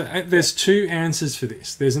 There's two answers for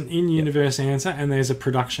this. There's an in-universe answer and there's a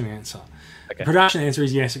production answer. Okay. Production answer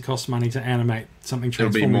is yes, it costs money to animate something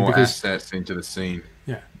There'll transforming. be more assets into the scene.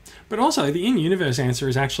 Yeah. But also, the in-universe answer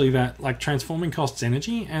is actually that like transforming costs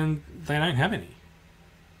energy and they don't have any.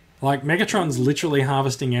 Like, Megatron's literally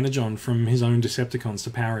harvesting energon from his own Decepticons to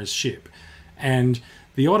power his ship. And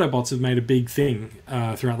the Autobots have made a big thing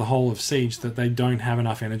throughout the whole of Siege that they don't have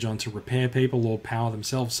enough energon to repair people or power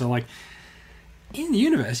themselves. So, like, in the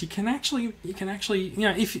universe, you can actually,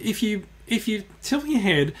 if you tilt your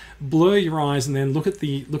head, blur your eyes, and then look at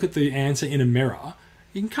the answer in a mirror,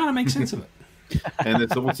 you can kind of make sense of it. And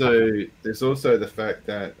there's also the fact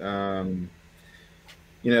that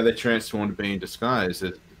they transformed to be in disguise.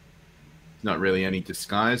 There's not really any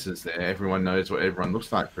disguises there. Everyone knows what everyone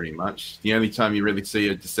looks like pretty much. The only time you really see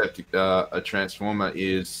a transformer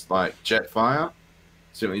is like Jetfire.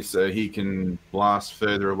 Certainly, so he can blast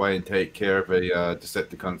further away and take care of a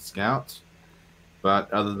Decepticon scout.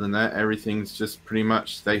 But other than that, everything's just pretty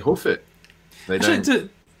much they hoof it. They don't.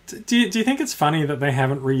 Do you think it's funny that they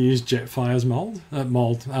haven't reused Jetfire's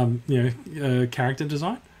character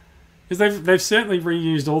design? Because they've certainly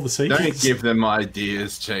reused all the sequels. Don't give them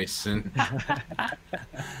ideas, Jason.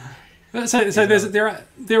 So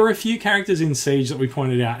there are a few characters in Siege that we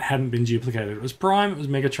pointed out hadn't been duplicated. It was Prime, it was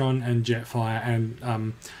Megatron, and Jetfire, and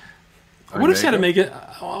I would have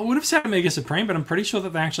said Omega Supreme, but I'm pretty sure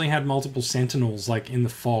that they actually had multiple Sentinels, like in the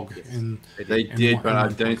fog. They did, but I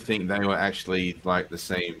don't think they were actually like the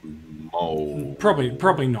same mold.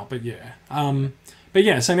 Probably not, but yeah. But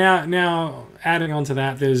yeah, so now adding on to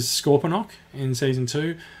that, there's Scorponok in Season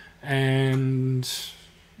 2, and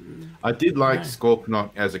I did like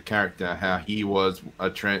Scorponok as a character, how he was a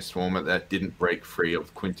Transformer that didn't break free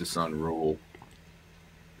of Quintesson rule.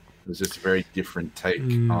 It was just a very different take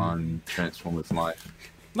on Transformers' life.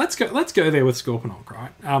 Let's go there with Scorponok,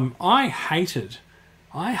 right? I hated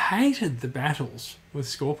the battles with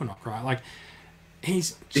Scorponok, right? Like he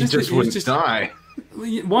just wouldn't die.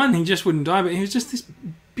 One, he just wouldn't die, but he was just this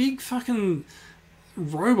big fucking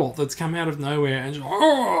robot that's come out of nowhere and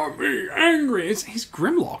just, me angry. He's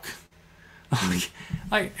Grimlock.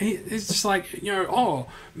 It's just like,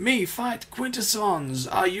 me fight Quintessons.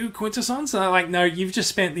 Are you Quintessons? Like, no, you've just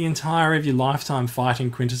spent the entire of your lifetime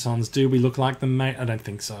fighting Quintessons. Do we look like them, mate? I don't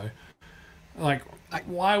think so. Like,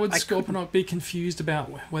 why would Scorponok be confused about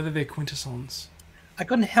whether they're Quintessons? I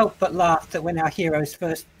couldn't help but laugh that when our heroes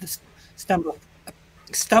first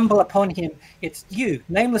stumble upon him, it's you,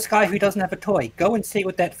 nameless guy who doesn't have a toy. Go and see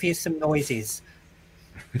what that fearsome noise is.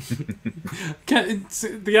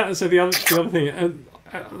 The other thing,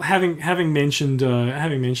 having mentioned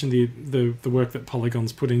the work that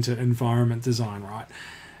Polygon's put into environment design, right?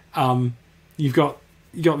 You've got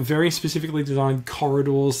very specifically designed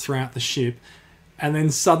corridors throughout the ship, and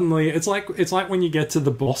then suddenly it's like when you get to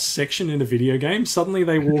the boss section in a video game. Suddenly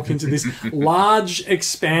they walk into this large,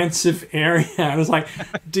 expansive area, and it's like,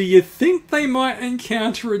 do you think they might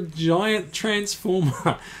encounter a giant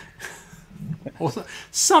transformer? Or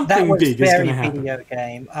something big is going to happen. Video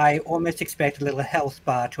game. I almost expect a little health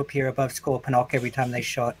bar to appear above Scorponok every time they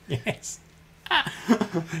shot. Yes.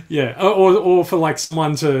 Yeah, or for like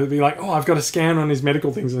someone to be like, I've got a scan on his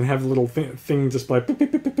medical things and have a little thing display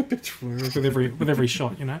with every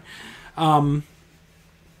shot, But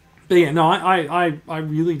yeah, no, I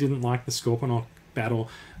really didn't like the Scorponok battle.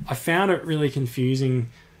 I found it really confusing.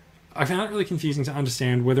 To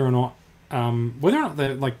understand whether or not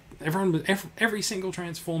they're like every single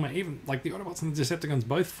Transformer, even like the Autobots and the Decepticons,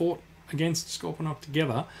 both fought against Scorponok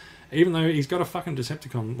together, even though he's got a fucking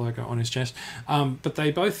Decepticon logo on his chest. But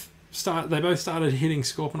they both started hitting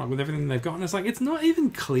Scorponok with everything they've got, and it's like it's not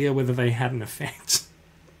even clear whether they had an effect.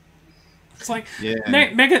 It's like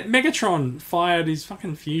Megatron fired his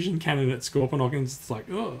fucking fusion cannon at Scorponok, and it's like,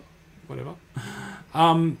 whatever.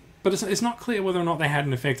 But it's not clear whether or not they had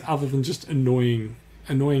an effect other than just annoying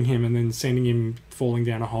annoying him and then sending him falling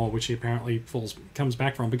down a hole, which he apparently comes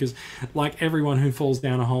back from, because like everyone who falls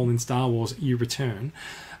down a hole in Star Wars, you return.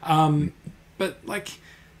 But like,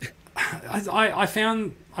 I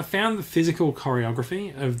found the physical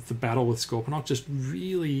choreography of the battle with Scorponok just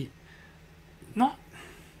really not.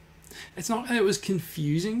 It's not that it was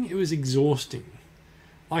confusing; it was exhausting.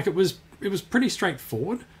 Like it was pretty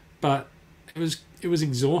straightforward, but it was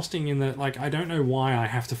exhausting in that, like, I don't know why I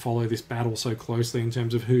have to follow this battle so closely in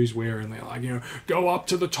terms of who's where, and they're like, go up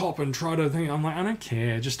to the top and try to think. I'm like, I don't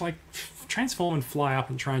care. Just like transform and fly up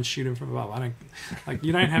and try and shoot him from above. I don't like.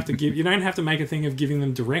 You don't have to make a thing of giving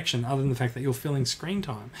them direction other than the fact that you're filling screen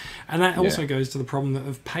time, and that also goes to the problem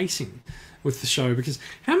of pacing with the show, because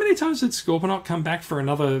how many times did Scorponok come back for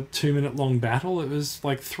another 2-minute long battle? It was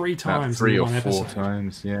like 3 times. About 3 in or one 4 episode.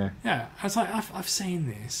 times, yeah. Yeah, I was like, I've seen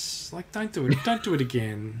this. Like, don't do it. Don't do it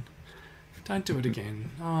again. Don't do it again.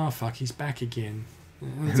 Oh fuck, he's back again.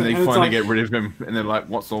 And they finally get rid of him, and they're like,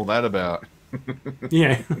 "What's all that about?"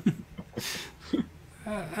 Yeah.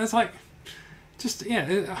 It's like, just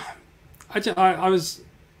yeah. I was.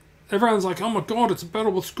 Everyone's like, "Oh my god, it's a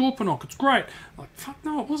battle with Scorponok. It's great." Like, fuck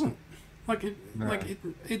no, it wasn't. Like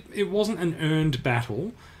it wasn't an earned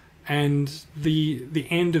battle, and the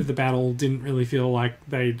end of the battle didn't really feel like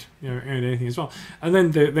they'd earned anything as well.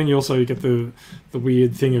 And then you also get the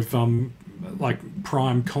weird thing of like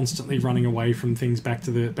Prime constantly running away from things back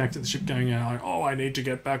to the ship, going out like, "Oh, I need to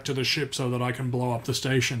get back to the ship so that I can blow up the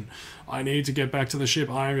station. I need to get back to the ship.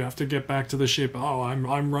 I have to get back to the ship. Oh,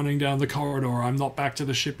 I'm running down the corridor. I'm not back to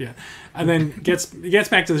the ship yet." And then gets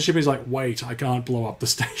back to the ship. He's like, "Wait, I can't blow up the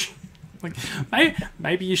station." Like,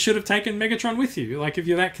 maybe you should have taken Megatron with you, like if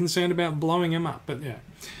you're that concerned about blowing him up. But yeah,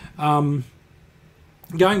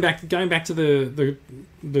 going back to the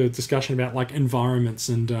discussion about like environments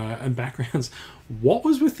and backgrounds. What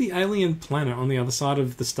was with the alien planet on the other side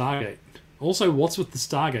of the Stargate? Also, what's with the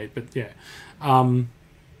Stargate? But yeah,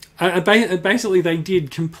 basically they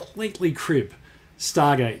did completely crib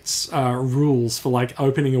Stargate's rules for like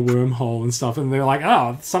opening a wormhole and stuff, and they're like,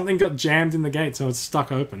 "Oh, something got jammed in the gate, so it's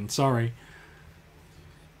stuck open. Sorry."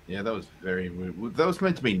 Yeah, that was very weird. That was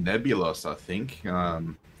meant to be Nebulos, I think,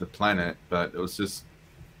 the planet, but it was just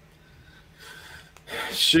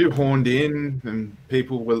shoehorned in, and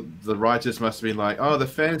the writers must have been like, "Oh, the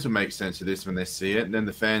fans will make sense of this when they see it," and then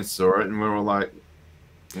the fans saw it, and we were all like,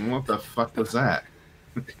 "What the fuck was that?"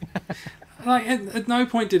 Like, at no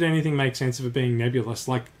point did anything make sense of it being nebulous.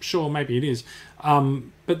 Like, sure, maybe it is,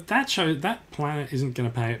 but that planet isn't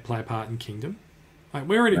going to play a part in Kingdom. Like,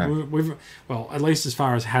 we've at least as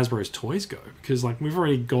far as Hasbro's toys go, because like we've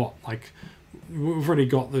already got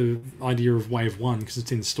the idea of Wave 1 because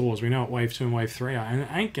it's in stores. We know what Wave 2 and Wave 3 are, and it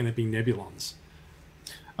ain't going to be Nebulons.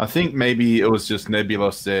 I think maybe it was just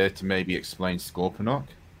Nebulos there to maybe explain Scorponok.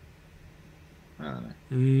 I don't know.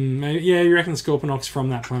 Maybe, yeah, you reckon Scorponok's from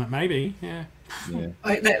that planet? Maybe, yeah.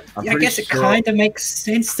 I guess it kind of makes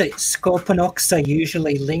sense that Scorponoks are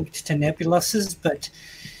usually linked to Nebuloses, but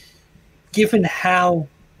given how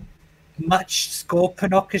much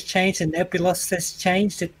Scorponok has changed and Nebulos has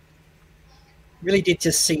changed, it really did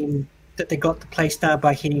just seem that they got the playstyle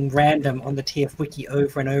by hitting random on the TF wiki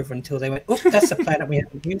over and over until they went, "Oh, that's a planet we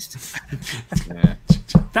haven't used." Yeah,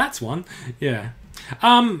 that's one. Yeah.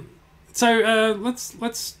 So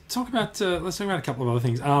let's talk about a couple of other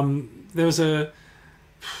things. There was so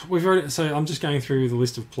I'm just going through the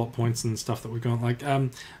list of plot points and stuff that we've got. Like I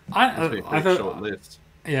thought, short list.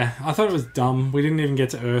 Yeah, I thought it was dumb. We didn't even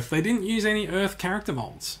get to Earth. They didn't use any Earth character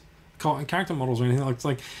models or anything. It's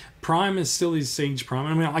like Prime is still his Siege Prime.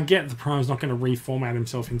 I mean, I get the Prime's not going to reformat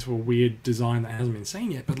himself into a weird design that hasn't been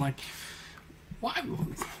seen yet, but like, why?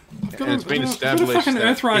 I've got a fucking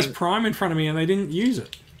Earthrise Prime in front of me, and they didn't use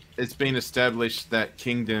it. It's been established that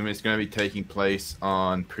Kingdom is going to be taking place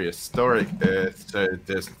on prehistoric Earth, so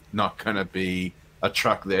there's not going to be a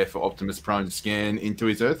truck there for Optimus Prime to scan into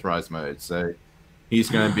his Earthrise mode. So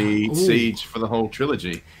he's going to be Siege for the whole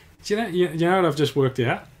trilogy. Do you know what I've just worked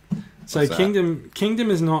out? So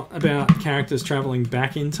Kingdom is not about characters traveling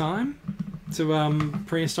back in time to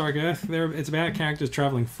prehistoric Earth. It's about characters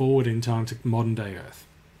traveling forward in time to modern day Earth.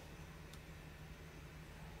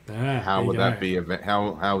 How would that be?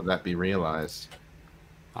 How would that be realized?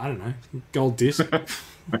 I don't know. Gold disc.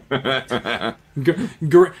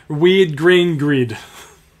 Weird green grid.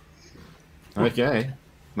 Okay,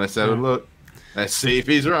 let's have a look. Let's see if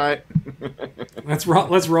he's right. Let's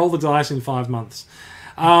roll the dice in 5 months.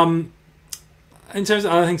 In terms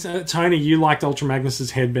of other things, Tony, you liked Ultra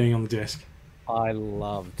Magnus's head being on the desk. I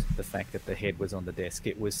loved the fact that the head was on the desk.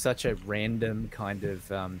 It was such a random kind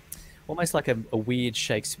of almost like a weird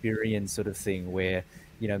Shakespearean sort of thing where,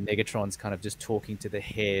 Megatron's kind of just talking to the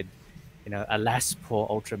head, alas, poor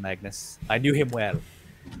Ultra Magnus. I knew him well.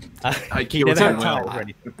 He never had time for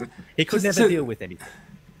anything. He could never deal with anything.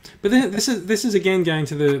 But then this is again going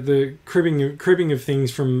to the cribbing of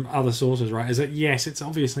things from other sources, right? Is that yes, it's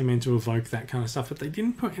obviously meant to evoke that kind of stuff, but they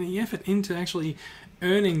didn't put any effort into actually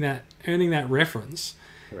earning that reference.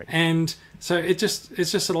 Correct. And so it's just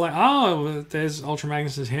sort of like, oh, there's Ultra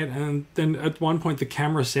Magnus's head, and then at one point the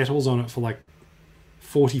camera settles on it for like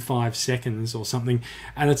 45 seconds or something,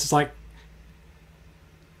 and it's just like,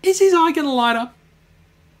 is his eye going to light up?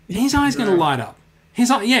 His eye's going to light up. His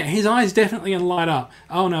eye's definitely going to light up.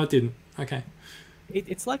 Oh, no, it didn't. Okay.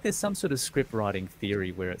 It's like there's some sort of script writing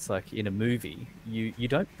theory where it's like in a movie, you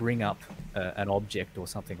don't bring up an object or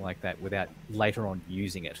something like that without later on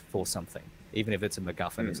using it for something, even if it's a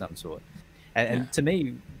MacGuffin of some sort. And to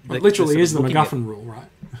me... It literally is the MacGuffin rule, right?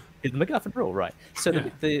 It's the MacGuffin rule, right.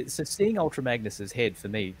 So, so seeing Ultra Magnus's head, for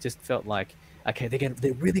me, just felt like, okay,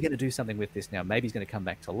 they're really going to do something with this now. Maybe he's going to come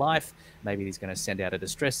back to life. Maybe he's going to send out a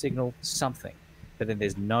distress signal, something. But then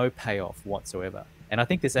there's no payoff whatsoever. And I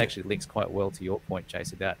think this actually links quite well to your point,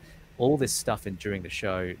 Chase, about all this stuff during the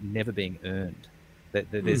show never being earned. That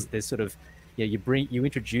there's sort of, you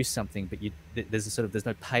introduce something, but there's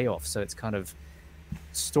no payoff. So it's kind of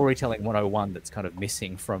storytelling 101 that's kind of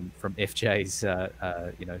missing from FJ's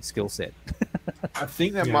skill set. I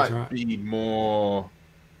think that might be more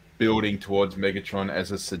building towards Megatron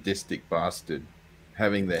as a sadistic bastard,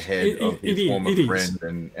 having the head of his former friend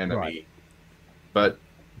and enemy. Right. But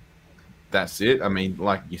that's it. I mean,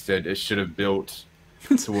 like you said, it should have built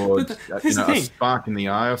towards a spark in the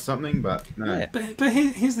eye or something, but no. Yeah. But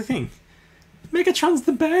here's the thing. Megatron's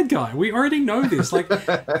the bad guy. We already know this. Like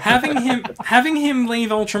having him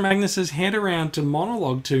leave Ultra Magnus's head around to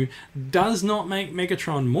monologue to does not make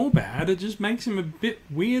Megatron more bad. It just makes him a bit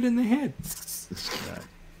weird in the head.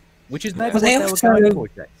 Which is maybe what they were going for,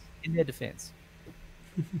 Jake, in their defense.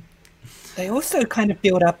 They also kind of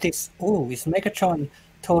build up this, is Megatron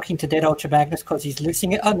talking to dead Ultra Magnus because he's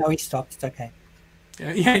losing it? Oh, no, he stopped. It's okay.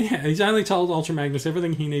 Yeah. He's only told Ultra Magnus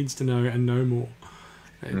everything he needs to know and no more.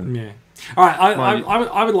 Yeah. All right.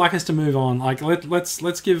 I would like us to move on. Like, let's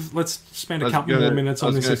spend a couple more minutes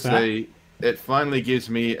on this. It finally gives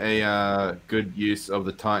me a good use of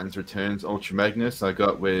the Titans Returns Ultra Magnus I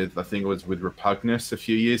got with, I think it was with Repugnus a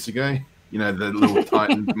few years ago. The little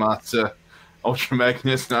Titan Master Ultra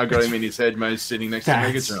Magnus, and I got him in his head mode sitting next to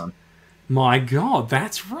Megatron. My God,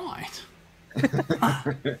 that's right.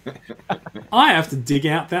 I have to dig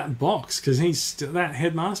out that box because that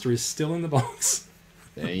headmaster is still in the box.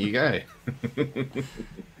 There you go.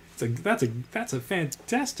 That's a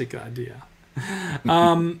fantastic idea.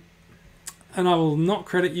 And I will not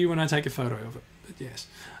credit you when I take a photo of it. But yes,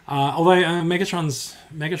 although Megatron's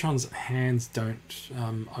hands don't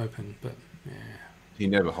open, but yeah, he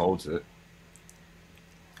never holds it.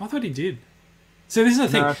 I thought he did. So this is the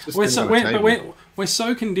thing. We're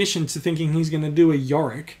so conditioned to thinking he's going to do a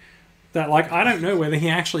Yorick that, like, I don't know whether he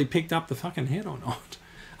actually picked up the fucking head or not.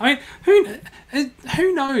 I mean,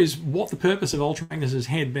 who knows what the purpose of Ultra Magnus's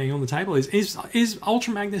head being on the table is? Is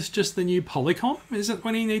Ultra Magnus just the new Polycom? Is it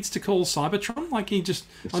when he needs to call Cybertron? Like he just...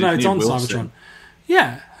 it's on Wilson. Cybertron.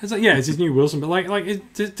 Yeah, it's his new Wilson. But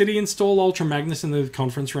did he install Ultra Magnus in the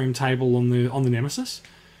conference room table on the Nemesis?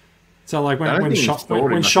 So like when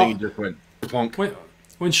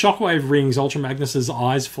Shockwave rings, Ultra Magnus's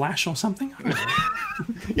eyes flash or something. I don't know.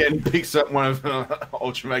 Yeah, and he picks up one of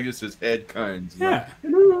Ultra Magnus's head cones. Yeah. I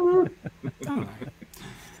don't know.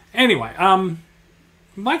 Anyway,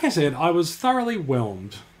 like I said, I was thoroughly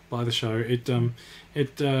whelmed by the show.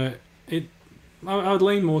 I would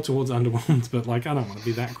lean more towards underwhelmed, but like I don't want to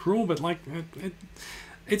be that cruel. But like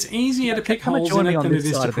it's easier to pick holes in it than it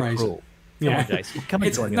is to praise it. Yeah, come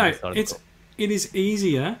and join me on this side of the call. It is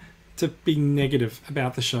easier to be negative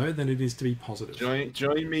about the show than it is to be positive.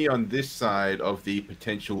 Join me on this side of the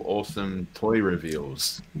potential awesome toy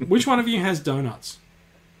reveals. Which one of you has donuts?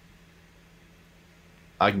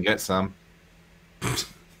 I can get some.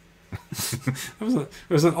 There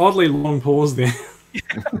was an oddly long pause there.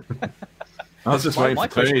 I was just waiting for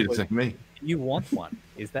Tony to say me. You want one?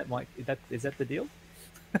 Is that the deal?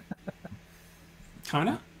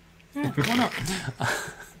 Kinda. Yeah, why not?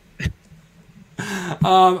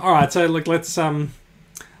 All right, so look, let's go.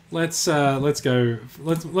 Let's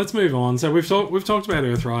move on. So we've talked about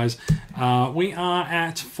Earthrise. We are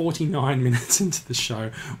at 49 minutes into the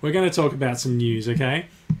show. We're going to talk about some news, okay?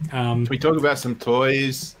 Can we talk about some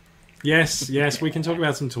toys? Yes, we can talk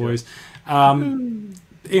about some toys.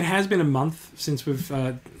 it has been a month since we've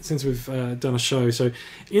done a show. So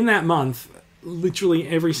in that month, literally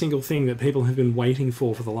every single thing that people have been waiting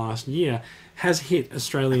for the last year has hit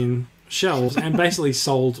Australian shelves and basically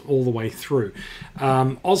sold all the way through.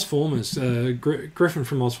 Ozformers, Griffin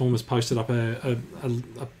from Ozformers posted up a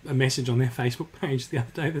message on their Facebook page the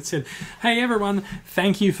other day that said, "Hey everyone,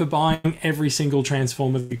 thank you for buying every single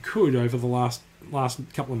Transformer you could over the last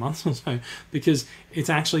couple of months or so, because it's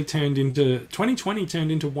actually 2020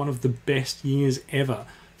 turned into one of the best years ever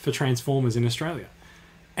for Transformers in Australia."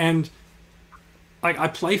 And I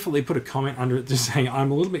playfully put a comment under it to say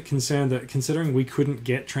I'm a little bit concerned that considering we couldn't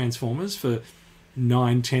get Transformers for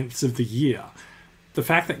 9/10 of the year, the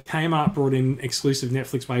fact that Kmart brought in exclusive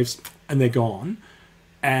Netflix waves and they're gone,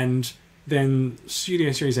 and then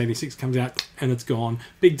Studio Series 86 comes out and it's gone.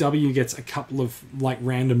 Big W gets a couple of like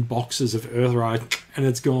random boxes of Earthrise and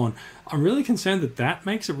it's gone. I'm really concerned that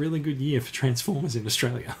makes a really good year for Transformers in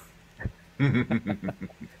Australia.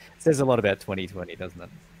 Says a lot about 2020, doesn't it?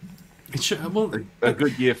 It should, well, a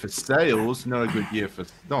good year for sales, not a good year for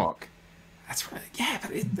stock. That's right. Yeah,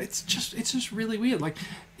 but it's just really weird. Like,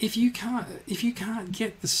 if you can't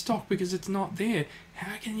get the stock because it's not there,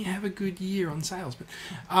 how can you have a good year on sales?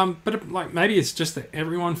 But like maybe it's just that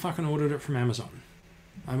everyone fucking ordered it from Amazon,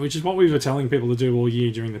 which is what we were telling people to do all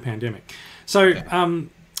year during the pandemic. So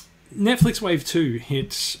Netflix Wave 2 hit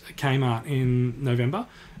Kmart in November.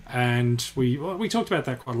 And we talked about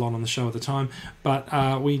that quite a lot on the show at the time,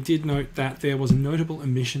 but we did note that there was a notable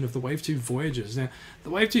omission of the Wave 2 Voyagers. Now, the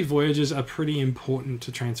Wave 2 Voyagers are pretty important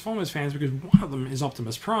to Transformers fans because one of them is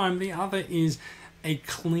Optimus Prime, the other is a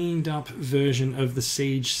cleaned up version of the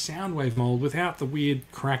Siege Soundwave mold without the weird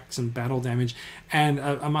cracks and battle damage, and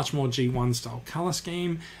a much more G1 style colour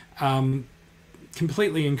scheme.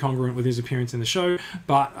 Completely incongruent with his appearance in the show,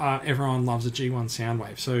 but everyone loves a G1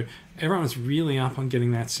 Soundwave. So everyone was really up on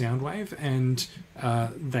getting that Soundwave, and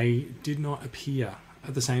they did not appear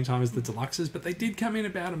at the same time as the Deluxes, but they did come in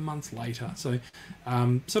about a month later. So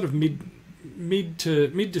sort of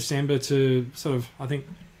mid-December to sort of, I think,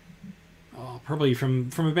 probably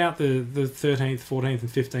from about the 13th, 14th, and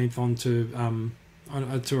 15th on to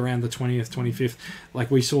around the 20th, 25th, like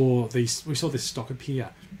we saw this stock appear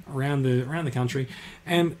around the country.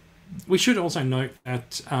 And we should also note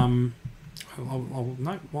that I'll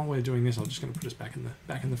note while we're doing this, I'm just going to put us back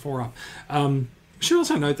in the forum. We should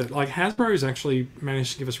also note that like Hasbro has actually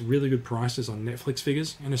managed to give us really good prices on Netflix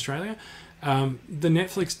figures in Australia. The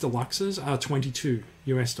Netflix Deluxes are $22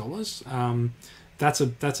 US. That's a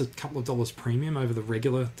couple of dollars premium over the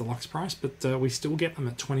regular deluxe price, but we still get them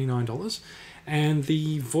at $29. And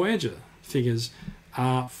the Voyager figures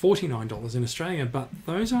are $49 in Australia, but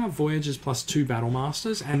those are Voyagers plus 2 Battle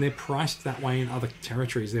Masters, and they're priced that way in other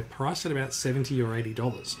territories. They're priced at about $70 or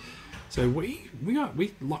 $80. So we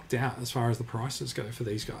lucked out as far as the prices go for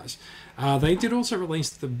these guys. They did also release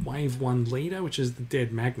the Wave 1 Leader, which is the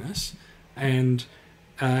Dead Magnus, and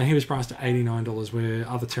he was priced at $89, where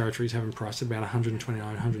other territories have him priced at about $129,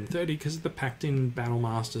 $130 because of the packed-in Battle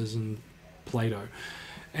Masters and Play-Doh.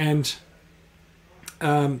 And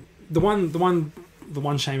the one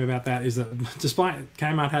shame about that is that despite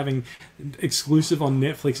Kmart having exclusive on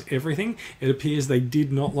Netflix everything, it appears they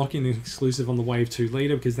did not lock in an exclusive on the Wave 2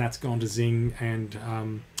 Leader because that's gone to Zing and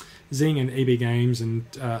EB Games and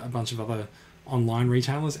a bunch of other online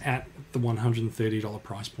retailers at the $130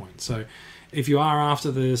 price point. So if you are after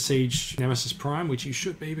the Siege Nemesis Prime, which you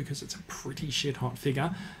should be because it's a pretty shit hot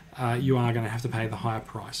figure, you are going to have to pay the higher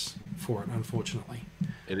price for it, unfortunately.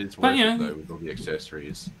 It is worth it though with all the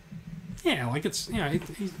accessories. Yeah, like it's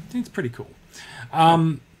it's pretty cool.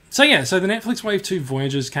 So the Netflix Wave 2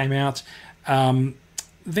 Voyagers came out. Then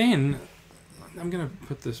I'm gonna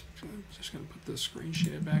put this. I'm just gonna put the screen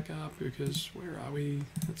share back up because where are we?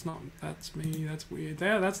 That's me. That's weird.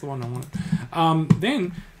 That's the one I want.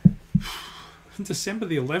 Then December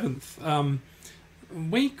the 11th,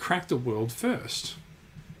 we cracked a world first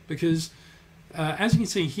because. As you can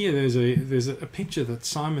see here, there's a picture that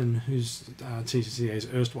Simon, who's TCCA's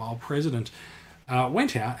erstwhile president,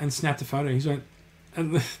 went out and snapped a photo. He's went,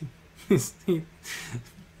 and this is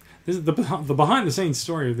the behind the scenes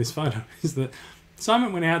story of this photo is that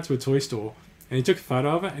Simon went out to a toy store and he took a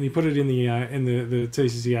photo of it and he put it in the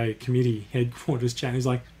TCCA committee headquarters chat. And he's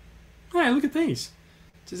like, "Hey, look at these.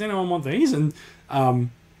 Does anyone want these?" And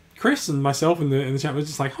Chris and myself in the chat was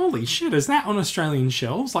just like, "Holy shit, is that on Australian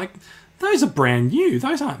shelves? Like." Those are brand new.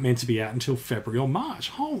 Those aren't meant to be out until February or March.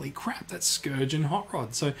 Holy crap, that's Scourge and Hot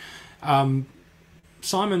Rod. So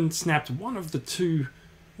Simon snapped one of the two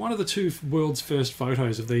world's first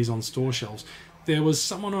photos of these on store shelves. There was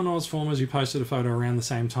someone on Ozformers who posted a photo around the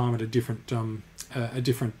same time at a different a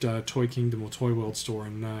different Toy Kingdom or Toy World store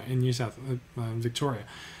in New South Victoria.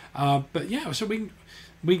 But yeah, so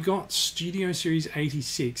we got Studio Series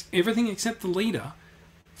 86, everything except the leader,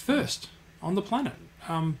 first on the planet.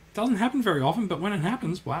 Doesn't happen very often, but when it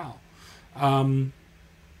happens, wow.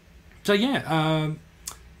 So yeah,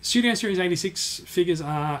 Studio Series 86 figures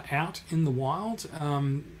are out in the wild.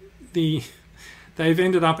 They've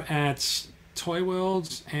ended up at Toy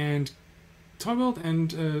World and I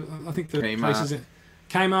think the Kmart. places at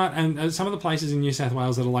Kmart and some of the places in New South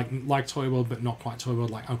Wales that are like Toy World but not quite Toy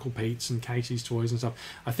World, like Uncle Pete's and Casey's Toys and stuff.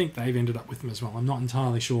 I think they've ended up with them as well. I'm not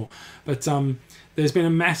entirely sure, but there's been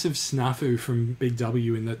a massive snafu from Big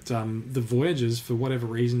W in that the Voyagers, for whatever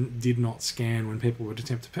reason, did not scan when people would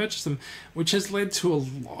attempt to purchase them, which has led to a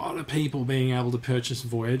lot of people being able to purchase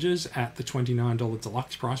Voyagers at the $29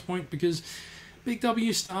 deluxe price point, because Big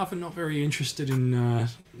W staff are not very interested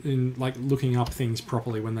in like looking up things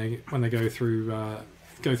properly when they go through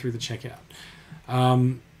the checkout.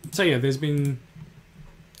 So yeah, there's been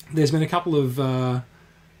a couple of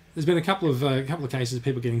cases of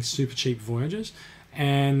people getting super cheap Voyagers,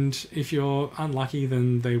 and if you're unlucky,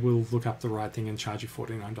 then they will look up the right thing and charge you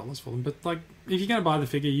 $49 for them. But like, if you're going to buy the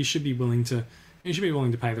figure, you should be willing to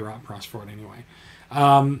pay the right price for it anyway.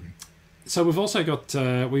 So we've also got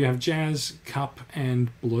we have Jazz, Cup,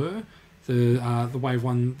 and Blur, the Wave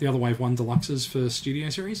One, the other Wave One Deluxes for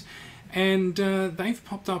Studio Series, and they've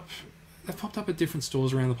popped up at different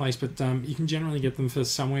stores around the place, but you can generally get them for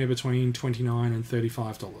somewhere between $29 and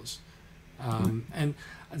 $35. And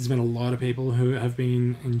there's been a lot of people who have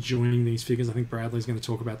been enjoying these figures. I think Bradley's going to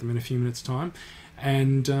talk about them in a few minutes' time,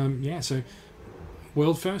 and yeah, so.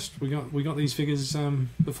 World first, we got these figures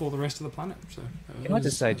before the rest of the planet. So can I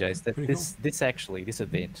just say, Jace, that cool. this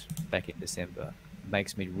event back in December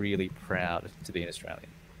makes me really proud to be an Australian.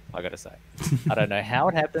 I got to say, I don't know how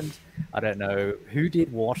it happened. I don't know who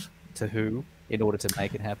did what to who in order to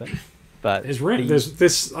make it happen. But there's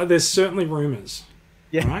certainly rumours.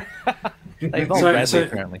 Yeah, right? They involve Bradley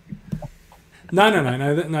apparently.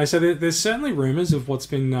 No. So there's certainly rumours of what's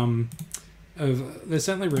been going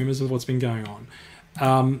on.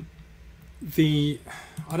 I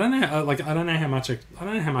don't know how much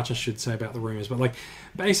I should say about the rumors, but like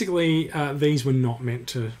basically these were not meant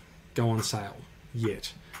to go on sale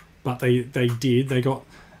yet, but they did. They got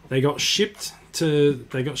shipped to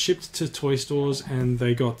toy stores, and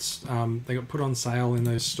they got put on sale in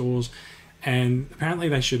those stores, and apparently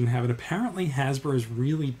they shouldn't have it. Apparently Hasbro's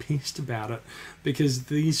really pissed about it because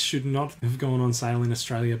these should not have gone on sale in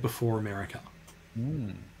Australia before America.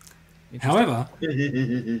 However,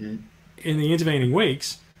 in the intervening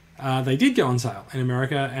weeks, they did go on sale in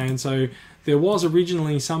America, and so there was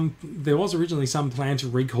originally some plan to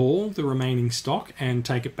recall the remaining stock and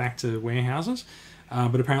take it back to warehouses,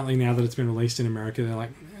 but apparently now that it's been released in America, they're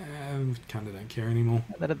like, kind of don't care anymore.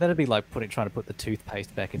 That'd be like trying to put the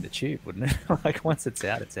toothpaste back in the tube, wouldn't it? Like once it's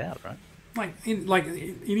out, right?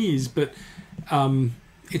 It is, but.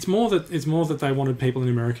 It's more that they wanted people in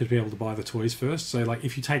America to be able to buy the toys first. So, like,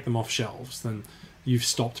 if you take them off shelves, then you've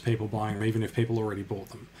stopped people buying them, even if people already bought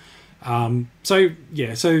them. So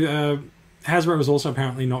Hasbro was also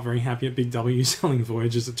apparently not very happy at Big W selling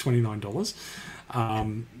Voyagers at $29.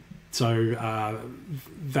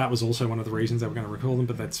 That was also one of the reasons they were going to recall them,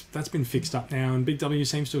 but that's been fixed up now, and Big W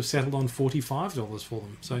seems to have settled on $45 for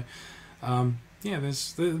them. So. Yeah,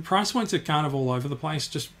 there's the price points are kind of all over the place.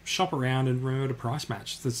 Just shop around and remember to price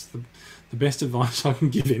match. That's the best advice I can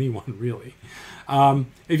give anyone, really.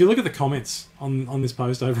 If you look at the comments on this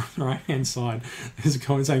post over on the right hand side, there's a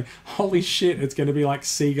comment saying, "Holy shit, it's going to be like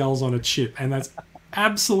seagulls on a chip," and that's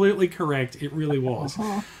absolutely correct. It really was.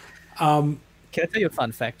 Can I tell you a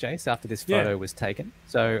fun fact, Jace? After this photo was taken,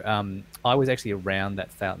 so I was actually around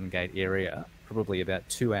that Fountain Gate area probably about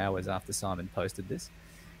 2 hours after Simon posted this.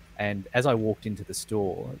 And as I walked into the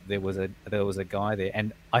store, there was a guy there,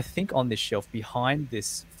 and I think on this shelf behind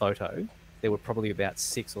this photo, there were probably about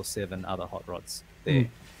 6 or 7 other hot rods there.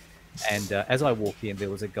 And as I walked in,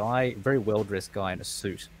 there was a guy, very well dressed guy in a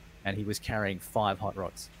suit, and he was carrying 5 hot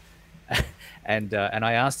rods. and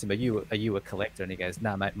I asked him, "Are you a collector?" And he goes,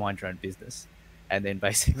 "No, mate, mind your own business." And then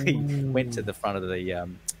basically went to the front of the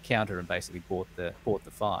counter and basically bought the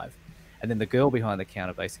 5. And then the girl behind the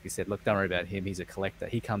counter basically said, "Look, don't worry about him. He's a collector.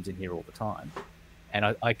 He comes in here all the time."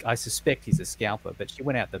 And I suspect he's a scalper, but she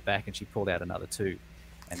went out the back and she pulled out another 2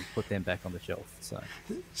 and put them back on the shelf. So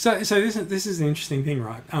this is an interesting thing,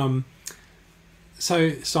 right?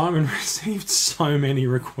 So Simon received so many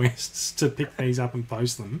requests to pick these up and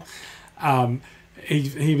post them.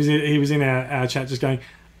 He was in our chat just going,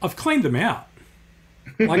 "I've cleaned them out."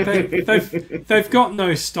 Like they've got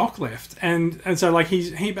no stock left, and so like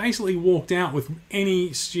he basically walked out with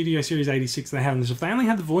any Studio Series 86 they had on the shelf. They only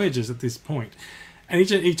had the Voyagers at this point, and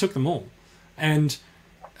he took them all, and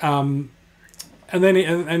then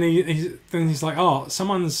he's like, oh,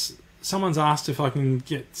 someone's asked if I can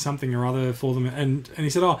get something or other for them, and he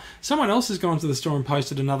said, oh, someone else has gone to the store and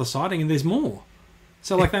posted another sighting, and there's more.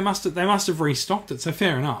 So like they must have restocked it. So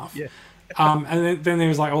fair enough. Yeah. And then he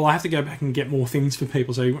was like, "Well, I have to go back and get more things for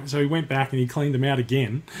people." So he went back and he cleaned them out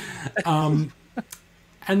again, and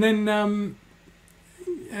then and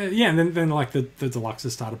then like the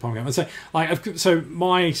deluxes started popping up. And so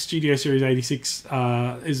my Studio Series 86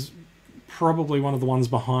 is probably one of the ones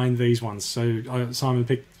behind these ones. So Simon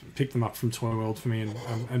picked them up from Toy World for me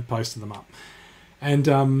and posted them up, and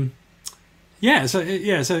so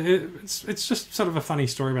it's just sort of a funny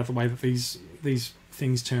story about the way that these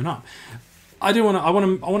things turn up. I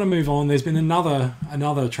want to move on. There's been another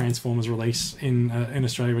Transformers release in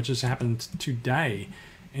Australia, which has happened today,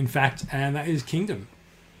 in fact, and that is Kingdom.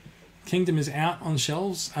 Kingdom is out on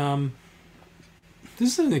shelves.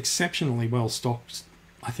 This is an exceptionally well stocked.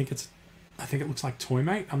 I think it looks like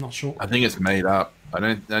Toymate. I'm not sure. I think it's made up. I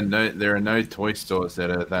know there are no toy stores that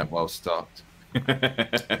are that well stocked.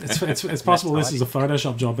 It's possible this is a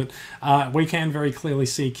Photoshop job, but we can very clearly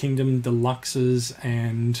see Kingdom Deluxes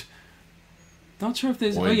and not sure if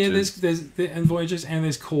there's Voyagers. there's and Voyagers, and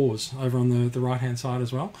there's Cores over on the right hand side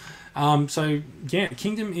as well. So yeah,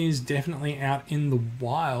 Kingdom is definitely out in the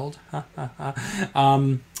wild.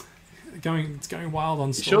 It's going wild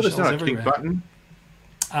on store Sure, there's shelves not a everywhere. kick button.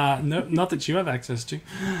 No, not that you have access to.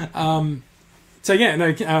 So yeah,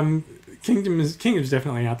 no. Kingdom's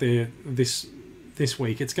definitely out there this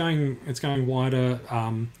week. It's going wider.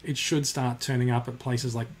 It should start turning up at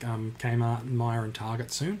places like Kmart and Myer and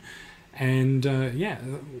Target soon, and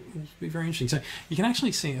it'll be very interesting. So you can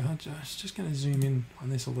actually see. I'm just going to zoom in on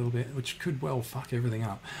this a little bit, which could well fuck everything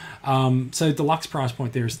up. So deluxe price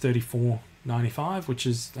point there is $34.95, which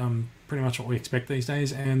is pretty much what we expect these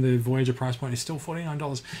days, and the Voyager price point is still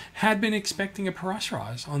 $49. Had been expecting a price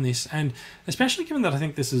rise on this, and especially given that I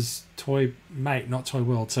think this is Toymate, not Toy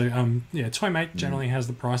World. So Toymate generally has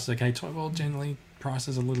the prices okay. Toy World generally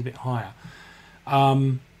prices a little bit higher.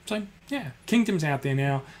 So yeah, Kingdom's out there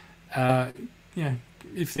now.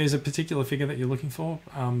 If there's a particular figure that you're looking for,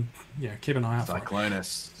 keep an eye out for it.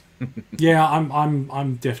 Cyclonus. Yeah,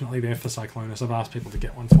 I'm definitely there for Cyclonus. I've asked people to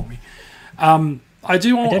get one for me. I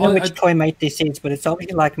don't know which Toymate this is, but it's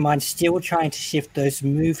obviously like mine, still trying to shift those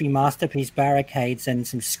movie masterpiece barricades and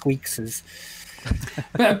some squeakses.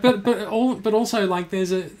 but also like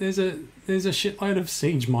there's a shitload of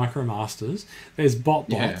Siege Micromasters. There's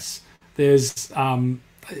Bots. Yeah. There's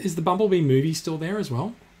is the Bumblebee movie still there as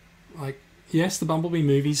well? Like, yes, the Bumblebee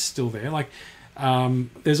movie's still there. Like,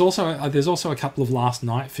 there's also a couple of Last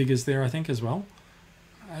Night figures there, I think, as well.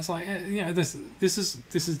 It's like, this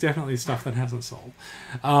is definitely stuff that hasn't sold.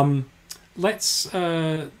 Let's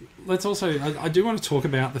also, I do want to talk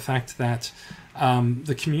about the fact that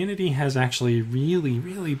the community has actually really,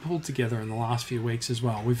 really pulled together in the last few weeks as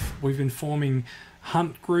well. We've been forming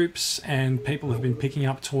hunt groups, and people have been picking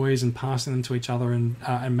up toys and passing them to each other, and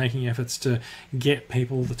making efforts to get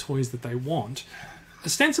people the toys that they want,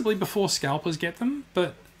 ostensibly before scalpers get them.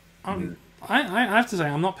 But I have to say,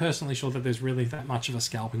 I'm not personally sure that there's really that much of a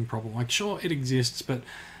scalping problem. Like, sure, it exists, but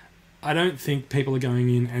I don't think people are going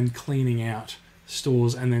in and cleaning out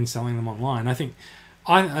stores and then selling them online. I think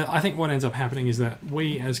what ends up happening is that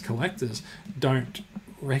we as collectors don't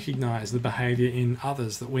recognize the behavior in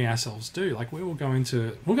others that we ourselves do. Like, I'll go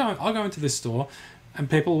into this store, and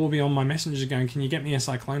people will be on my messengers going, "Can you get me a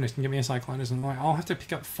Cyclonus? Can you get me a Cyclonus?" And like, I'll have to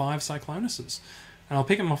pick up 5 Cyclonuses. And I'll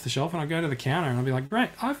pick them off the shelf, and I'll go to the counter, and I'll be like,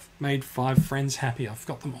 great, I've made 5 friends happy. I've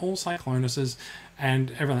got them all Cyclonuses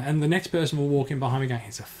and everything. And the next person will walk in behind me going,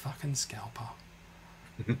 he's a fucking scalper.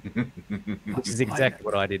 Which is exactly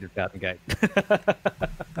what I did at Fountain Gate.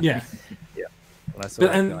 Yeah. Yeah. When I saw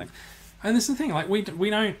that going. And this is the thing, like, we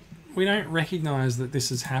don't recognise that this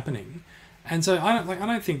is happening. And so I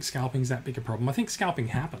don't think scalping's that big a problem. I think scalping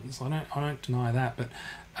happens. I don't deny that, but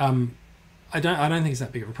I don't think it's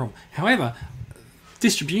that big of a problem. However,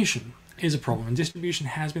 distribution is a problem, and distribution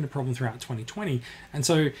has been a problem throughout 2020, and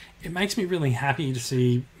so it makes me really happy to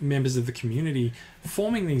see members of the community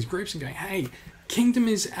forming these groups and going, hey, Kingdom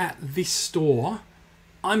is at this store,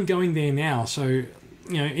 I'm going there now, so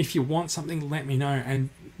if you want something, let me know, and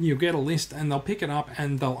you'll get a list, and they'll pick it up,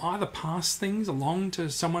 and they'll either pass things along to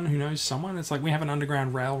someone who knows someone. It's like we have an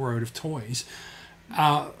underground railroad of toys.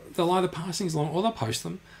 They'll either pass things along, or they'll post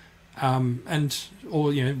them, or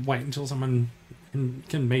wait until someone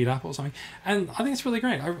can meet up or something. And I think it's really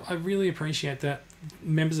great. I really appreciate that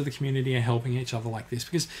members of the community are helping each other like this,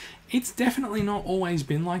 because it's definitely not always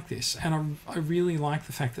been like this. And I really like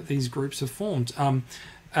the fact that these groups have formed.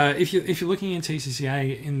 If you're looking in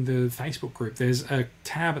TCCA in the Facebook group, there's a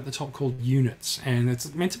tab at the top called Units, and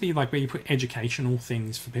it's meant to be like where you put educational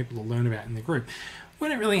things for people to learn about in the group. We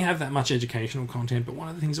don't really have that much educational content, but one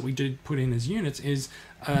of the things that we do put in as units is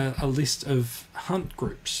a list of hunt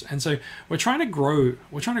groups, and so we're trying to grow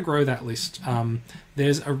that list.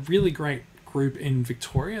 There's a really great group in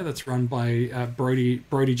Victoria that's run by Brody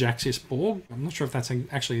Jaxius Borg. I'm not sure if that's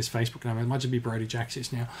actually his Facebook name. It might just be Brody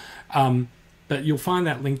Jaxius now. But you'll find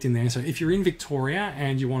that linked in there. So if you're in Victoria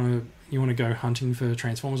and you want to go hunting for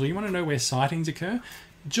Transformers, or you want to know where sightings occur,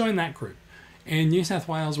 join that group. In New South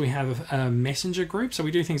Wales, we have a messenger group, so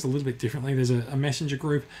we do things a little bit differently. There's a messenger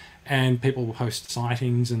group, and people will post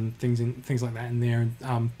sightings and things like that in there.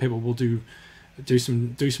 And people will do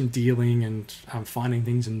some dealing and finding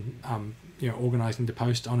things and organising to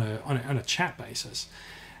post on a chat basis,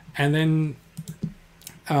 and then.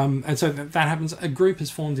 And so that happens. A group has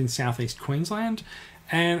formed in southeast Queensland,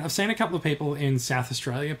 and I've seen a couple of people in South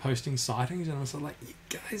Australia posting sightings, and I was like, you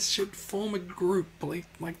guys should form a group, please.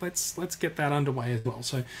 Like, let's get that underway as well.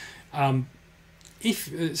 So, if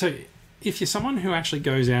you're someone who actually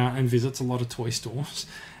goes out and visits a lot of toy stores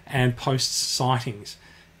and posts sightings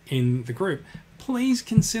in the group, please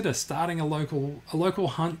consider starting a local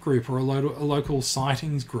hunt group or a local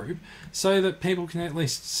sightings group, so that people can at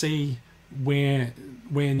least see where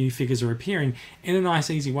new figures are appearing in a nice,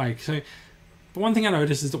 easy way. So the one thing I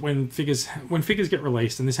noticed is that when figures get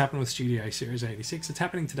released, and this happened with Studio Series 86, it's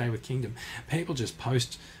happening today with Kingdom, people just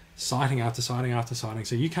post sighting after sighting after sighting.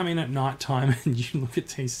 So you come in at night time and you look at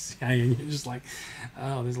TCA and you're just like,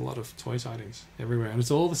 oh, there's a lot of toy sightings everywhere, and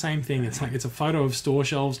it's all the same thing. It's like it's a photo of store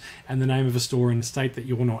shelves and the name of a store in a state that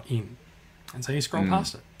you're not in, and so you scroll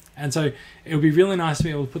past it. And so it would be really nice to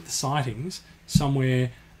be able to put the sightings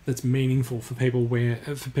somewhere that's meaningful for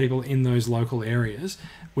people in those local areas,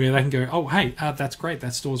 where they can go, oh, hey, that's great,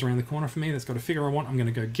 that store's around the corner for me, that's got a figure I want, I'm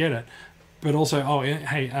going to go get it. But also, oh,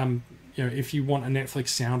 hey, if you want a Netflix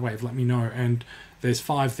Soundwave, let me know, and there's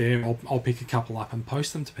 5 there, I'll pick a couple up and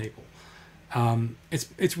post them to people.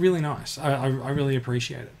 It's really nice. I really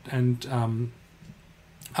appreciate it, and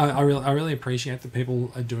I really appreciate that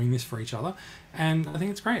people are doing this for each other, and I think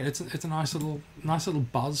it's great. It's a nice little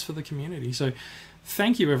buzz for the community. So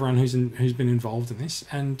thank you everyone who's been involved in this,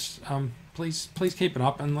 and please keep it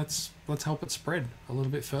up, and let's help it spread a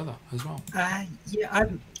little bit further as well. Yeah,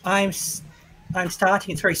 I'm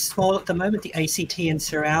starting. It's very small at the moment, the ACT and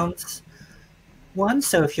surrounds one.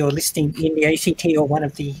 So if you're listening in the ACT or one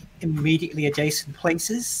of the immediately adjacent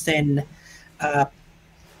places, then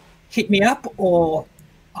hit me up, or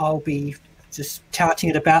I'll be just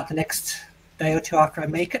touting it about the next day or two after I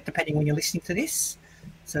make it, depending when you're listening to this.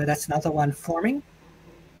 So that's another one forming.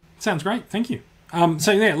 Sounds great. Thank you.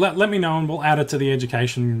 So yeah, let me know, and we'll add it to the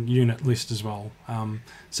education unit list as well,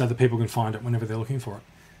 so that people can find it whenever they're looking for it.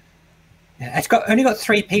 Yeah, it's only got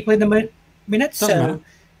 3 people in the minute, so matter.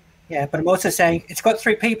 Yeah. But I'm also saying it's got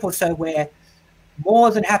 3 people, so we're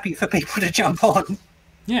more than happy for people to jump on.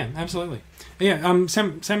 Yeah, absolutely. Yeah,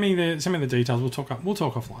 send me the details. We'll talk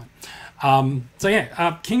offline. So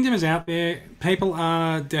yeah, Kingdom is out there. People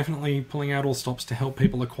are definitely pulling out all stops to help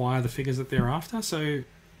people acquire the figures that they're after. So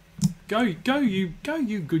go you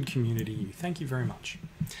good community, you. Thank you very much.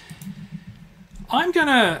 I'm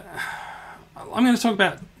gonna talk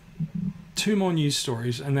about 2 more news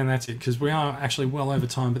stories, and then that's it, because we are actually well over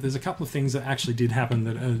time, but there's a couple of things that actually did happen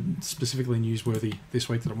that are specifically newsworthy this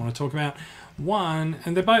week that I want to talk about. One,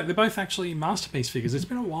 and they're both actually Masterpiece figures. It's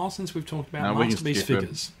been a while since we've talked about Masterpiece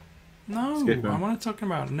figures. No, I want to talk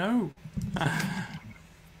about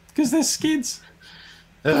because they're skids.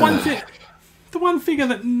 The one figure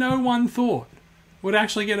that no one thought would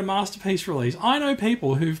actually get a Masterpiece release. I know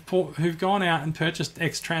people who've gone out and purchased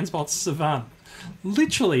X-Transbots Savant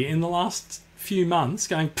literally in the last few months,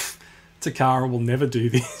 going, Takara will never do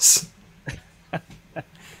this.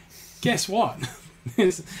 Guess what?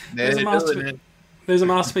 There's a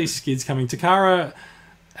Masterpiece Skids coming. Takara,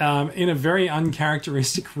 in a very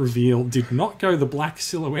uncharacteristic reveal, did not go the black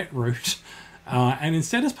silhouette route, and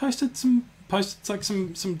instead has posted some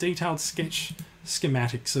detailed sketch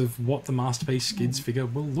schematics of what the Masterpiece Skids figure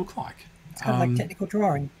will look like. It's kind of like technical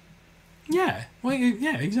drawing. Yeah, well,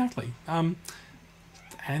 yeah, exactly.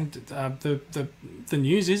 And the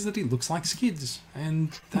news is that he looks like Skids,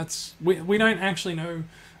 and that's we don't actually know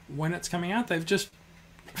when it's coming out. They've just,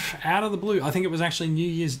 out of the blue, I think it was actually New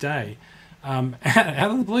Year's Day, out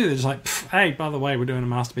of the blue, they're just like, hey, by the way, we're doing a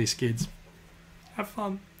Masterpiece Skids.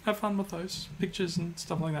 have fun with those pictures and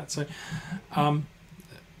stuff like that. So,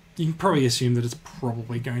 you can probably assume that it's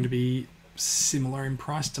probably going to be similar in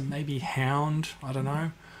price to maybe Hound. I don't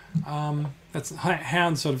know. That's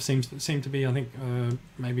Hound sort of seem to be, I think,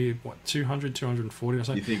 maybe what 200, 240 or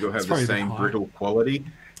so. You think it'll have It's the probably a bit same high. brittle quality?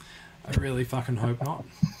 I really fucking hope not.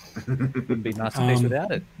 Wouldn't be Masterpiece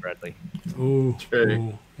without it, Bradley. Ooh, True.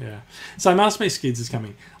 ooh, yeah. So Masterpiece Skids is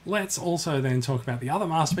coming. Let's also then talk about the other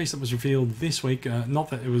Masterpiece that was revealed this week. Not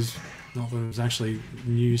that it was actually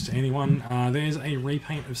news to anyone. There's a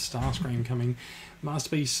repaint of Starscream coming.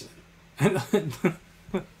 Masterpiece.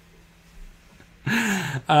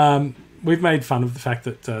 We've made fun of the fact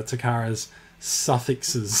that Takara's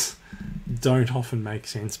suffixes don't often make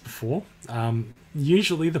sense before.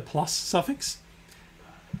 Usually the plus suffix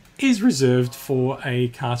is reserved for a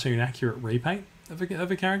cartoon accurate repaint of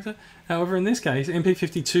a character. However, in this case,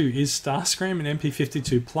 MP52 is Starscream and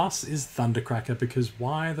MP52 Plus is Thundercracker, because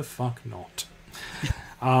why the fuck not?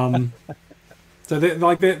 So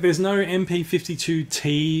there's no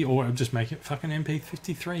MP52T, or just make it fucking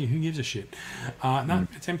MP53. Who gives a shit? No,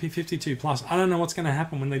 it's MP52 Plus. I don't know what's going to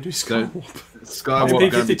happen when they do Skywalk.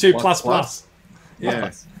 Skywalk MP52 plus plus.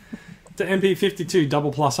 Yeah. The MP52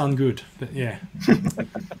 double plus ungood. But yeah.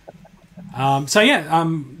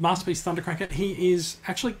 Masterpiece Thundercracker. He is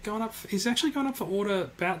actually gone up. He's actually gone up for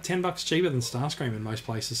order about $10 cheaper than Starscream in most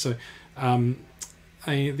places. So,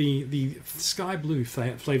 the sky blue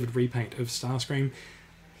flavored repaint of Starscream.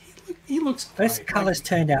 He looks great. Those colours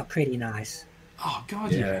turned out pretty nice. Oh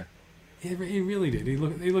god, yeah. He really did. He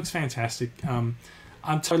looks fantastic. I'm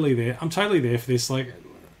totally there. I'm totally there for this. Like,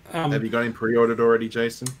 have you got him pre-ordered already,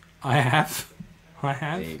 Jason? I have.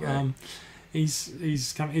 There you go.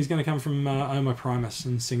 He's going to come from Oma Primus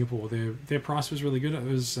in Singapore. Their price was really good. It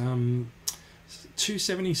was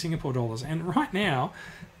 $270 Singapore dollars. And right now,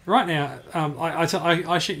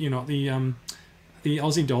 I shit you not, the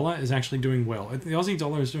Aussie dollar is actually doing well. The Aussie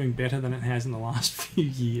dollar is doing better than it has in the last few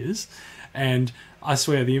years, and I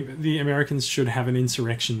swear the Americans should have an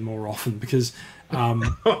insurrection more often, because the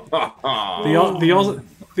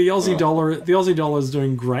Aussie dollar is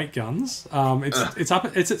doing great guns. It's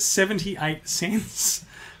at 78 cents.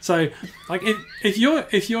 So, like, if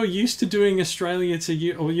you're used to doing Australia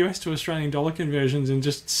to or US to Australian dollar conversions and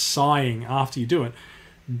just sighing after you do it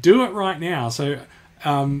right now. So,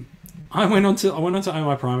 I went on to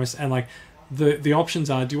OMI Primus, and like the options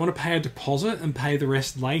are: do you want to pay a deposit and pay the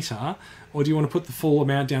rest later, or do you want to put the full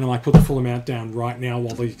amount down? And like, put the full amount down right now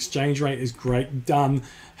while the exchange rate is great. Done.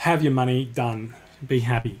 Have your money. Done. Be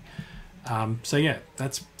happy. So yeah,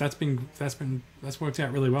 that's worked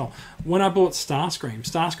out really well. When I bought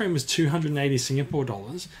Starscream was 280 Singapore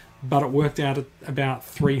dollars, but it worked out at about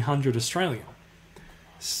 300 Australian.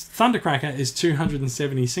 Thundercracker is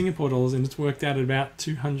 270 Singapore dollars, and it's worked out at about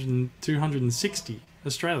 260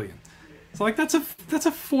 Australian. So like that's a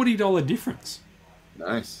 $40 difference.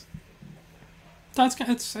 Nice. So it's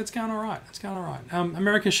going all right. It's going all right.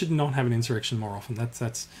 America should not have an insurrection more often. That's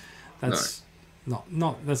not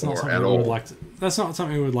something we would like to. That's not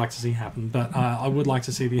something we would like to see happen. But I would like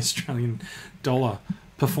to see the Australian dollar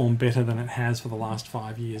perform better than it has for the last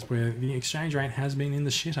 5 years, where the exchange rate has been in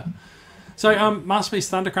the shitter. So Masterpiece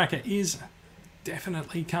Thundercracker is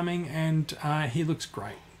definitely coming, and he looks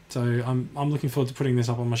great. So I'm looking forward to putting this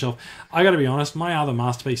up on my shelf. I got to be honest, my other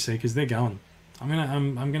Masterpiece Seekers, they're going.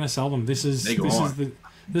 I'm gonna sell them. This is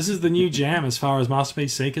the new jam as far as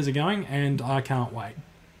Masterpiece Seekers are going, and I can't wait.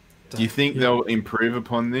 Do you think they'll improve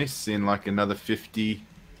upon this in like another 50?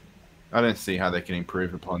 I don't see how they can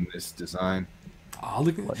improve upon this design. Oh,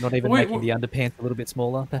 look, Not even making the underpants a little bit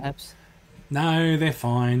smaller, perhaps? No, they're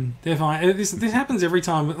fine. They're fine. This happens every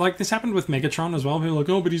time. Like, this happened with Megatron as well. People are like,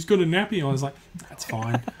 oh, but he's got a nappy. I was like, that's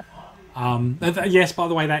fine. Yes, by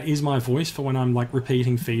the way, that is my voice for when I'm like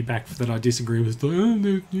repeating feedback that I disagree with.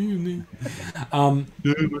 An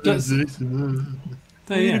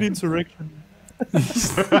insurrection.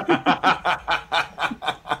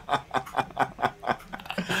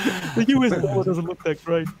 The US dollar doesn't look that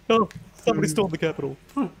great. Oh, somebody stormed the Capitol.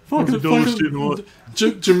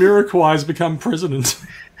 Jamiroquai's become president.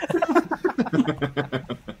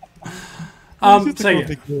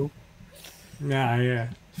 Yeah.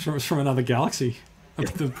 From another galaxy.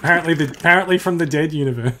 Apparently from the dead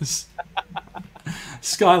universe.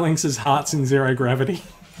 Skylinks' heart's in zero gravity.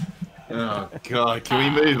 Oh God!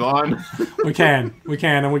 Can we move on? We can,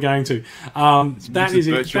 and we're going to. That is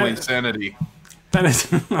virtual insanity. That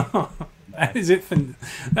is it for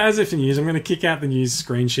news. I'm going to kick out the news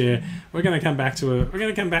screen share. We're going to come back to a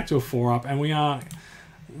 4-up, and we are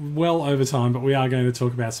well over time, but we are going to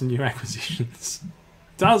talk about some new acquisitions.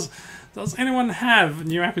 Does Does anyone have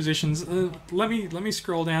new acquisitions? Let me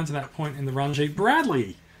scroll down to that point in the run sheet.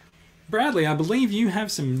 Bradley, I believe you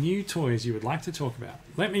have some new toys you would like to talk about.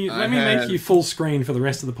 Let me make you full screen for the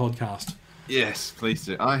rest of the podcast. Yes, please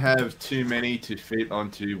do. I have too many to fit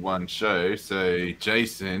onto one show. So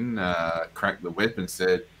Jason, cracked the whip and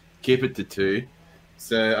said, keep it to 2.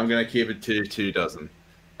 So I'm going to keep it to 2 dozen.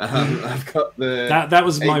 I've got the... That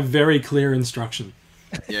was my very clear instruction.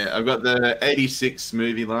 Yeah, I've got the 86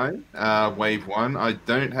 movie line, Wave 1. I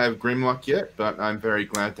don't have Grimlock yet, but I'm very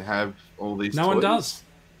glad to have all these No toys. one does.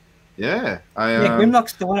 Yeah.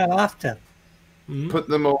 Grimlock's the one I'm after. Put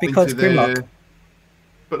them all Because into their... Grimlock.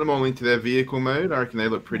 Put them all into their vehicle mode. I reckon they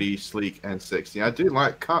look pretty sleek and sexy. I do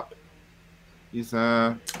like Cup. He's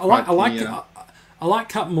I like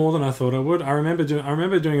Cup more than I thought I would. I remember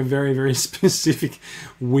doing a very, very specific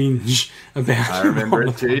whinge about. I remember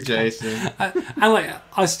it too, podcast.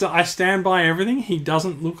 Jason. I stand by everything. He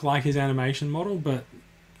doesn't look like his animation model, but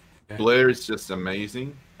Blair is just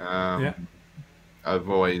amazing. Yeah. I've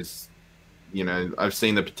always, I've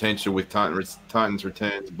seen the potential with Titans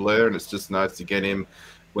Returns Blair, and it's just nice to get him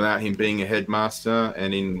without him being a headmaster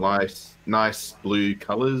and in nice blue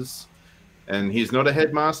colors. And he's not a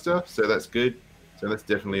headmaster, so that's good. So that's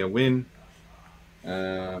definitely a win.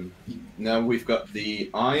 Now we've got the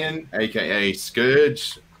Iron, aka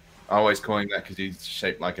Scourge. I always call him that because he's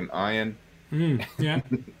shaped like an iron. Yeah.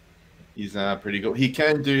 He's pretty good. He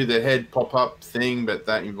can do the head pop-up thing, but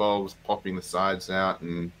that involves popping the sides out,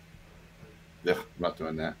 and I'm not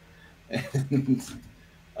doing that. And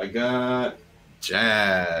I got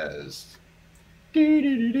Jazz.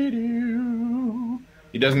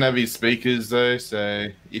 He doesn't have his speakers though, so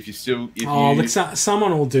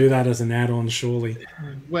someone will do that as an add-on, surely.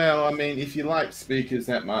 Well, I mean, if you like speakers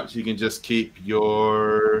that much, you can just keep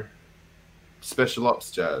your Special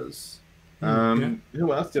Ops Jazz. Yeah.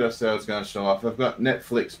 Who else did I say I was going to show off? I've got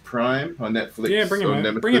Netflix Prime or Netflix. Yeah, bring him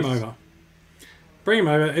over. Bring him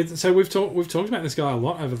over. So we've talked about this guy a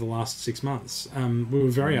lot over the last 6 months. We were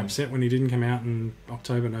very upset when he didn't come out in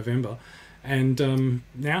October, November. And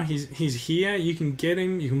now he's here. You can get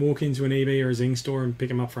him. You can walk into an EB or a Zing store and pick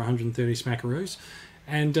him up for 130 smackaroos.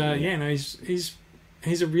 And he's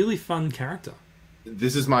a really fun character.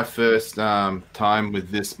 This is my first time with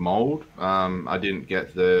this mold. I didn't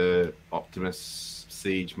get the Optimus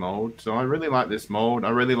Siege mold, so I really like this mold. I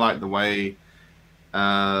really like the way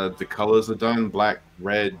the colors are done: black,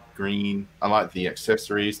 red, green. I like the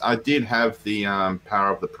accessories. I did have the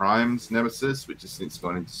Power of the Primes Nemesis, which has since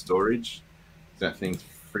gone into storage. That thing's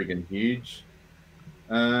friggin' huge.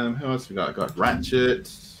 Who else we got? I got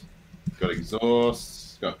Ratchet, got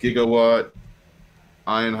Exhaust, got Gigawatt,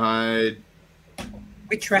 Ironhide.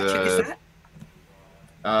 Which Ratchet is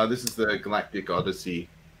that? This is the Galactic Odyssey.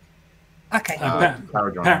 Okay.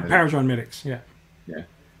 Paradron Medics, yeah. Yeah.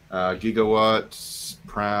 Gigawatt,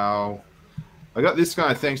 Prowl. I got this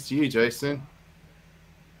guy thanks to you, Jason.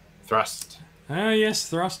 Thrust. Yes,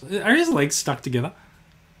 Thrust. Are his legs stuck together?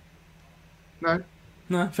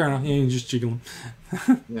 No, fair enough. Yeah, you can just jiggle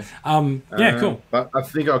them. Yeah. Cool. But I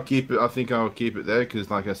think I'll keep it. I think I'll keep it there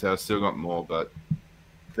because, like I said, I've still got more. But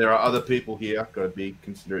there are other people here. I've got to be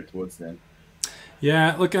considerate towards them.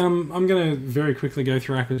 Yeah, look, I'm going to very quickly go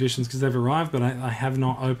through acquisitions because they've arrived, but I have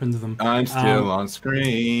not opened them. I'm still on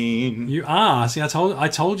screen. You are. See, I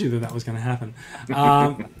told you that was going to happen.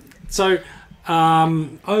 So,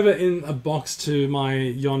 over in a box to my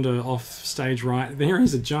yonder off stage right, there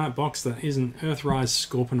is a giant box that is an Earthrise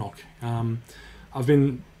Scorponok. I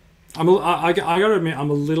got to admit, I'm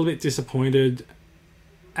a little bit disappointed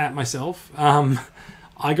at myself.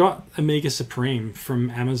 I got Amiga Supreme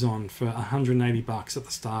from Amazon for $180 at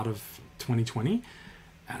the start of 2020,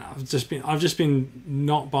 and I've just been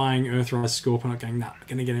not buying Earthrise Scorponok, going, nah, I'm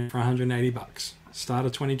gonna get it for $180 start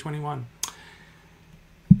of 2021,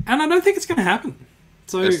 and I don't think it's gonna happen.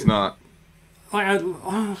 So it's not. I don't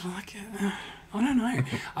know.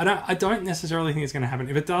 I don't necessarily think it's going to happen.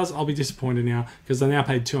 If it does, I'll be disappointed now because I now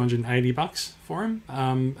paid $280 for him,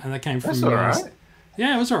 and that came from. That's all right.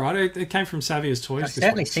 Yeah, it was all right. It came from Saviour's Toys. I've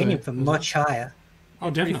certainly seen him for much higher. Oh,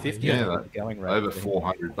 definitely. Yeah, like going right over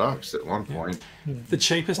 $400 at one point. The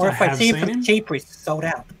cheapest Or I if I have see seen him for him. cheaper, it's sold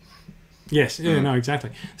out. Yes, yeah, no, exactly.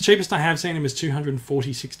 The cheapest I have seen him is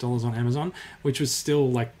 $246 on Amazon, which was still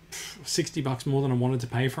like $60 more than I wanted to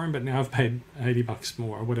pay for him. But now I've paid $80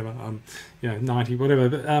 more or whatever. 90, whatever.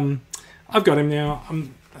 But I've got him now.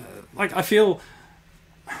 I feel.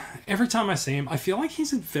 Every time I see him, I feel like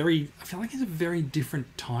he's a very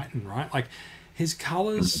different Titan, right? Like his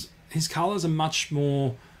colors are much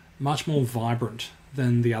more vibrant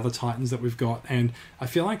than the other Titans that we've got, and I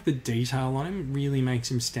feel like the detail on him really makes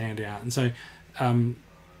him stand out. And so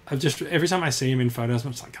I've just, every time I see him in photos,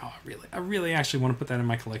 I'm just like, oh, I really actually want to put that in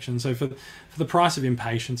my collection. So for the price of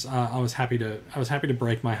impatience, I was happy to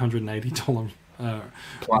break my $180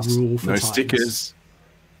 Plus, rule for no Titans. stickers.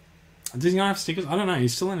 Does he not have stickers? I don't know.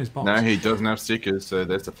 He's still in his box. No, he doesn't have stickers, so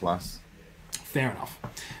there's a plus. Fair enough.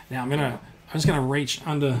 Now I'm just gonna reach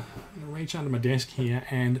under my desk here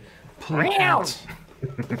and pull out.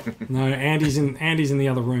 No, Andy's in the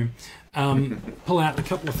other room. Pull out a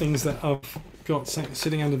couple of things that I've got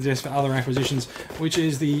sitting under the desk for other acquisitions, which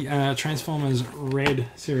is the Transformers Red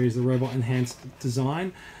series, the robot enhanced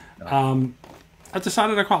design. I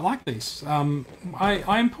decided I quite like these.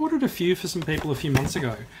 I imported a few for some people a few months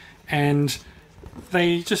ago, and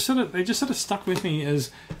they just sort of stuck with me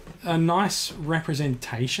as a nice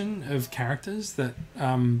representation of characters that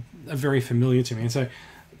are very familiar to me. And so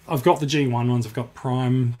I've got the G1 ones, I've got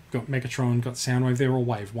Prime, got Megatron, got Soundwave, they're all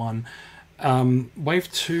Wave 1.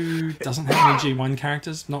 Wave 2 doesn't have any G1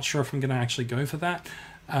 characters, not sure if I'm going to actually go for that.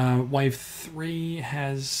 Wave 3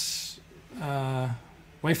 has...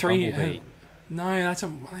 Wave 3... no,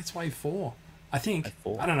 that's Wave 4. I think.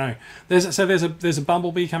 I don't know. There's a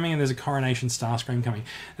Bumblebee coming and there's a Coronation Starscream coming.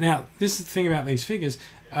 Now, this is the thing about these figures.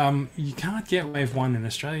 You can't get Wave 1 in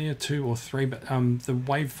Australia, 2 or 3, but the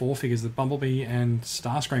Wave 4 figures, the Bumblebee and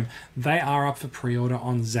Starscream, they are up for pre-order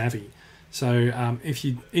on Zavvi. So if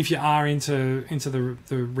you are into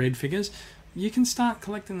the red figures, you can start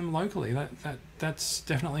collecting them locally. That's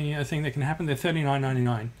definitely a thing that can happen. They're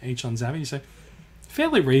 $39.99 each on Zavvi, so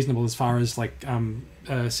fairly reasonable as far as like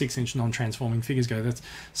 6-inch non-transforming figures go. That's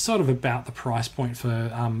sort of about the price point for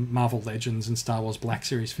Marvel Legends and Star Wars Black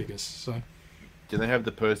Series figures. So, do they have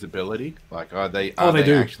the posability? Like, are they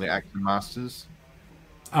do. actually Action Masters?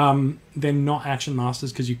 They're not Action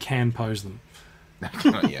Masters because you can pose them.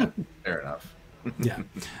 Yeah, fair enough. Yeah.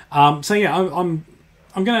 So yeah, I'm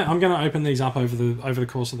gonna open these up over the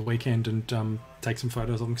course of the weekend and take some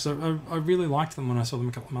photos of them because I really liked them when I saw them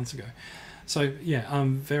a couple of months ago. So yeah,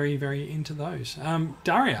 I'm very, very into those.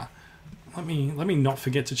 Daria, let me not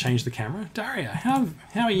forget to change the camera. Daria, how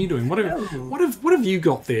are you doing? What have you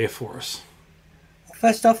got there for us?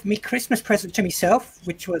 First off, my Christmas present to myself,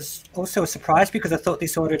 which was also a surprise because I thought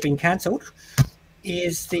this order had been cancelled,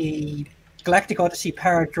 is the Galactic Odyssey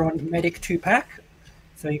Paradron Medic 2-pack.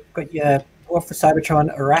 So you've got your War for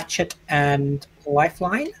Cybertron, Ratchet, and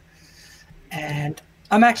Lifeline. And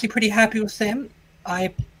I'm actually pretty happy with them.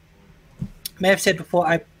 I may have said before,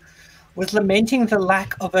 I was lamenting the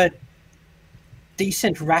lack of a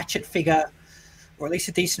decent Ratchet figure, or at least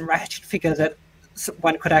a decent Ratchet figure that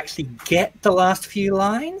one could actually get the last few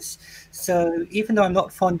lines. So even though I'm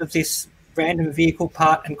not fond of this random vehicle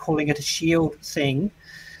part and calling it a shield thing,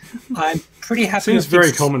 I'm pretty happy. Seems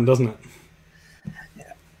very common, doesn't it?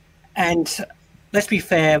 Yeah. And let's be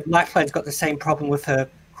fair, Lifeline's got the same problem with her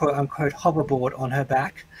quote-unquote hoverboard on her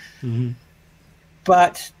back. Mm-hmm.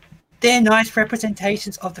 But they're nice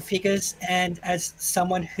representations of the figures, and as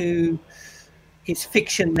someone who is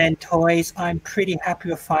fiction then toys, I'm pretty happy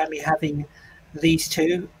with finally having these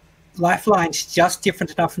two. Lifeline's just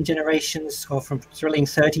different enough from Generations or from Thrilling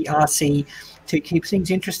 30 RC to keep things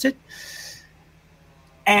interested.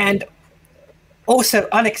 And also,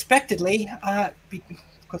 unexpectedly,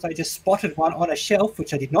 because I just spotted one on a shelf,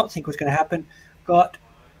 which I did not think was going to happen, got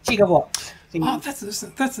Gigawatt. Oh, that's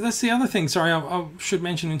the other thing. Sorry, I should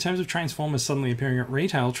mention in terms of Transformers suddenly appearing at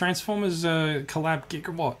retail, Transformers collab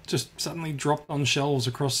Gigawatt just suddenly dropped on shelves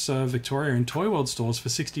across Victoria and Toy World stores for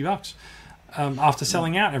 $60 after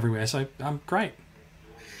selling out everywhere. So great.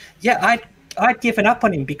 Yeah, I'd given up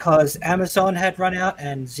on him because Amazon had run out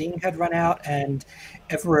and Zing had run out and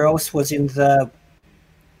everywhere else was in the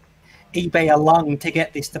eBay along to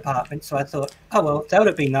get this department. So I thought, oh well, that would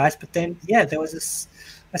have been nice. But then, yeah, there was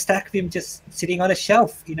a stack of him just sitting on a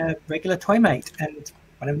shelf, regular Toymate, and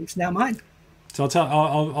one of them's now mine. So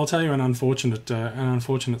I'll tell you an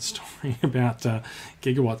unfortunate story about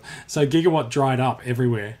Gigawatt. So Gigawatt dried up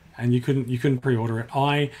everywhere, and you couldn't pre-order it.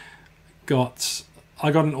 I got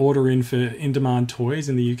an order in for In Demand Toys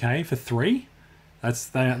in the UK for 3.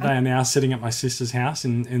 They are now sitting at my sister's house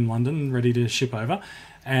in London, ready to ship over.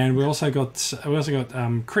 And we also got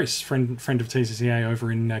Chris, friend of TCCA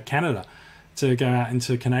over in Canada, to go out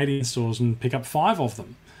into Canadian stores and pick up 5 of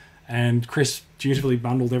them. And Chris dutifully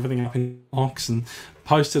bundled everything up in a box and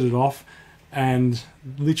posted it off. And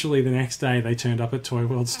literally the next day they turned up at Toy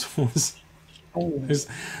World stores. Oh.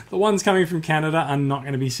 The ones coming from Canada are not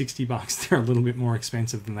going to be $60. They're a little bit more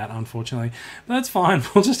expensive than that, unfortunately. But that's fine.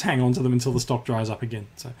 We'll just hang on to them until the stock dries up again.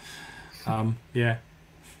 So, yeah.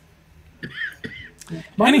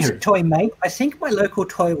 Mine is a Anywho. Toy Mate. I think my local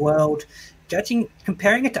Toy World,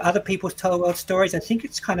 comparing it to other people's Toy World stories, I think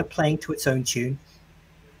it's kind of playing to its own tune.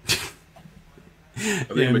 I think Yeah,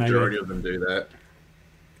 the majority maybe. of them do that.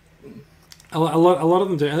 A lot of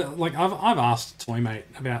them do. Like I've asked Toymate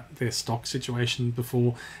about their stock situation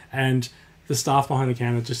before, and the staff behind the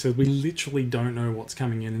counter just said we literally don't know what's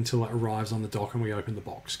coming in until it arrives on the dock and we open the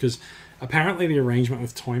box. Because apparently the arrangement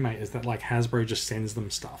with Toymate is that like Hasbro just sends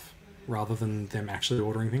them stuff rather than them actually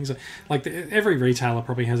ordering things. Like every retailer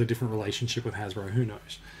probably has a different relationship with Hasbro. Who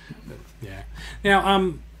knows? But, yeah. Now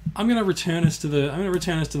I'm going to return us to the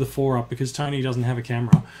 4-Up because Tony doesn't have a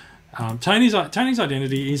camera. Tony's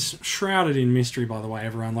identity is shrouded in mystery, by the way,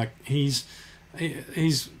 everyone. Like he's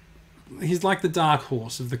like the dark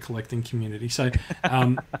horse of the collecting community. So,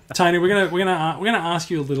 Tony, we're gonna ask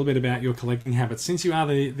you a little bit about your collecting habits since you are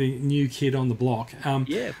the new kid on the block.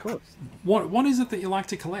 Yeah, of course. What is it that you like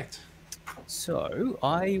to collect? So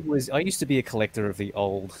I used to be a collector of the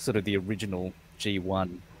old, sort of the original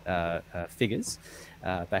G1 figures,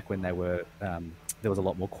 back when they were there was a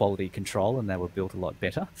lot more quality control and they were built a lot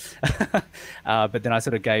better. But then I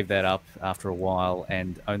sort of gave that up after a while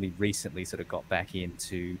and only recently sort of got back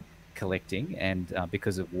into collecting. And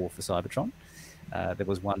because of War for Cybertron, there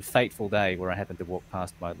was one fateful day where I happened to walk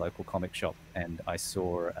past my local comic shop and I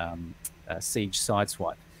saw Siege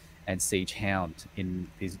Sideswipe and Siege Hound in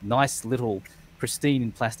these nice little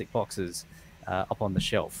pristine plastic boxes up on the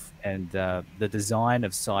shelf. And the design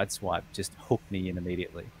of Sideswipe just hooked me in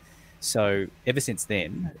immediately. So ever since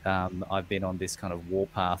then, I've been on this kind of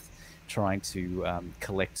warpath, trying to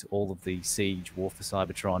collect all of the Siege, War for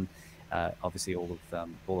Cybertron, obviously all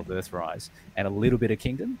of Earthrise, and a little bit of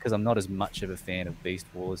Kingdom, because I'm not as much of a fan of Beast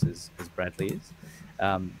Wars as Bradley is,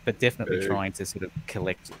 but definitely trying to sort of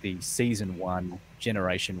collect the Season 1,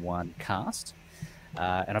 Generation 1 cast,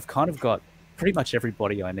 and I've kind of got pretty much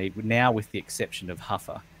everybody I need now, with the exception of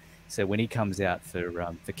Huffer. So when he comes out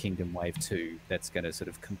for Kingdom Wave 2, that's going to sort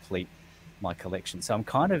of complete my collection. So I'm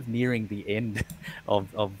kind of nearing the end of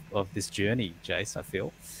this journey, Jace, I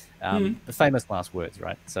feel. The famous last words,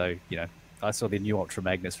 right? So, you know, I saw the new Ultra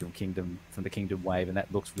Magnus from the Kingdom Wave, and that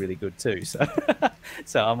looks really good too. So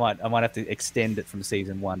so I might have to extend it from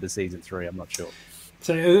Season 1 to Season 3. I'm not sure.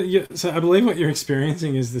 So, so I believe what you're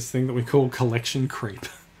experiencing is this thing that we call collection creep.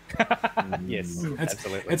 Yes,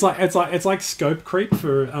 absolutely. It's like scope creep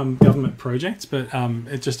for government projects, but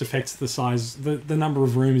it just affects the size, the number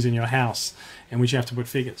of rooms in your house in which you have to put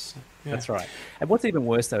figures. Yeah. That's right. And what's even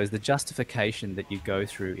worse though is the justification that you go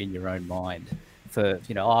through in your own mind for,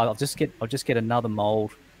 you know, I'll just get another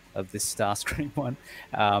mold of this Starscream one.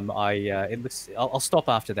 I'll stop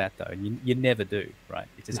after that though, and you never do, right?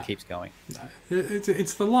 It just keeps going. No.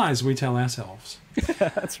 It's the lies we tell ourselves.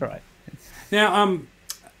 That's right. Now,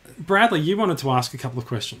 Bradley, you wanted to ask a couple of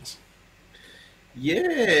questions.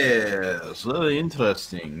 Yes, really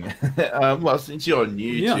interesting. Well, since you're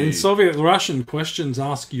new to... in Soviet Russian, questions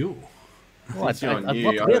ask you. Well, since you're new,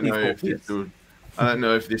 I don't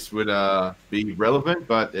know if this would be relevant,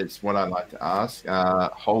 but it's what I like to ask.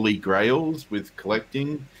 Holy Grails with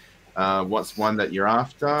collecting. What's one that you're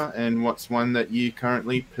after, and what's one that you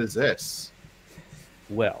currently possess?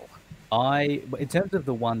 Well, in terms of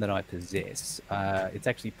the one that I possess, it's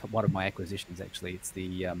actually one of my acquisitions. Actually,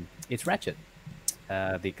 it's Ratchet,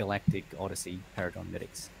 the Galactic Odyssey Paragon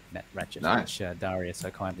Medics Ratchet, nice. Which Daria so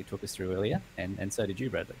kindly took us through earlier, and so did you,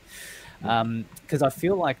 Bradley. Because I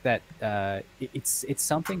feel like that it's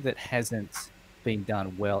something that hasn't been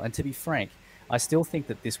done well. And to be frank, I still think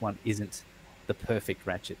that this one isn't the perfect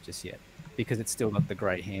Ratchet just yet, because it's still got the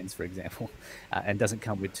grey hands, for example, and doesn't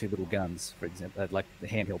come with two little guns, for example, like the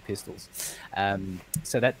handheld pistols.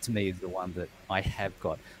 So that, to me, is the one that I have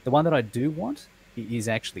got. The one that I do want is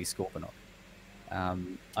actually Scorponok.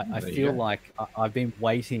 I feel like I've been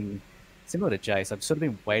waiting, similar to Jace, I've sort of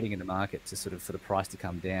been waiting in the market for the price to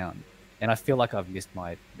come down, and I feel like I've missed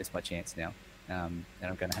my chance now, and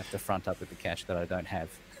I'm going to have to front up with the cash that I don't have.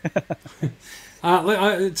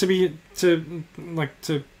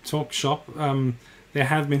 To talk shop, there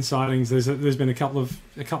have been sightings. There's been a couple of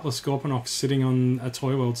Scorponoks sitting on a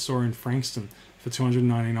Toy World store in Frankston for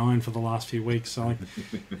 $299 for the last few weeks. So, like,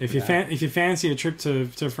 if you fancy a trip to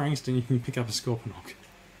Frankston, you can pick up a Scorponok.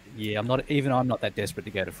 Yeah, I'm not that desperate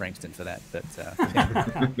to go to Frankston for that, but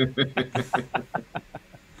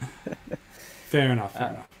Fair enough.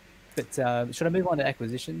 But should I move on to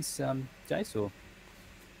acquisitions, Jace, or?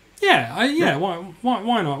 Yeah.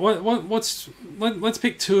 Why not? Let's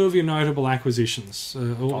pick two of your notable acquisitions.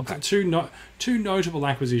 Okay. Two notable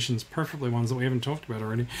acquisitions, preferably ones that we haven't talked about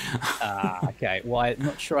already. Okay. Well, I'm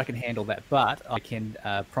not sure I can handle that, but I can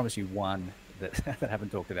promise you one that, that I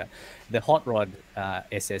haven't talked about. The Hot Rod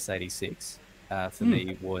SS86 for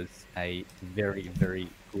me was a very, very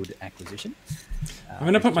good acquisition. I'm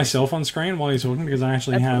going to put myself on screen while you're talking because I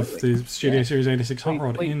actually have the Studio Series 86 Hot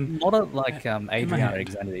Rod in. Not like Adriano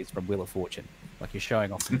Exanides from Wheel of Fortune. Like you're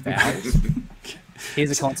showing off some vowels.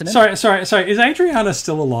 Here's a consonant. Sorry. Is Adriana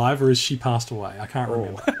still alive or has she passed away? I can't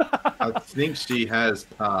remember. I think she has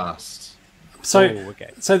passed. So,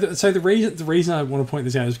 okay. so the reason I want to point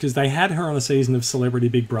this out is because they had her on a season of Celebrity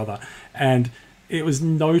Big Brother, and it was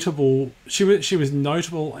notable. She was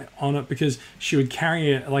notable on it because she would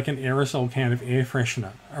carry like an aerosol can of air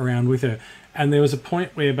freshener around with her, and there was a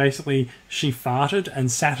point where basically she farted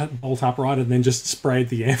and sat it bolt upright and then just sprayed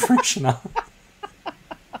the air freshener.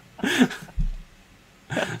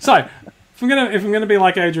 So, if I'm gonna be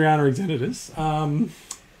like Adriana Exanides,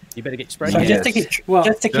 you better get sprayed. So Yes.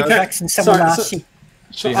 just to keep tracks, and someone asked you.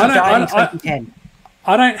 She I Died in don't- 2010.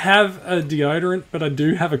 I don't have a deodorant, but I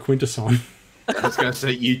do have a Quintesson. I was going to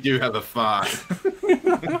say, you do have a fart.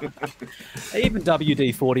 Even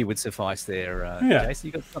WD-40 would suffice there, Yeah. Jason.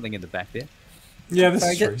 You got something in the back there. Yeah, this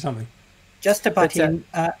Sorry, is true. Something. Just to butt But, in,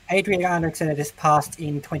 Adriana Exanides passed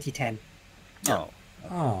in 2010. Oh,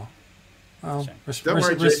 Oh, well, Shame. Don't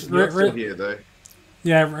worry, Jason, you're still here, though.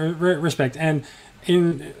 yeah, respect. And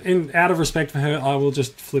in out of respect for her, I will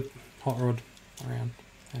just flip Hot Rod around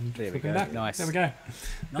and There we flip him go. back. Nice. There we go.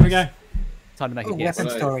 There we go. time to make Oh, a guess.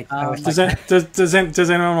 weapon story. I was Does like, does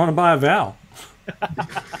anyone want to buy a vowel?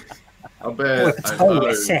 I'll bet. weapon I story know.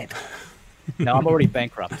 is set. No, I'm already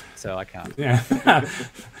bankrupt, so I can't. Yeah,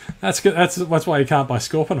 that's good. That's why you can't buy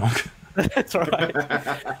Scorponok. That's right.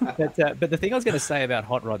 But the thing I was going to say about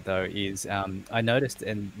Hot Rod, though, is I noticed,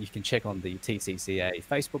 and you can check on the TCCA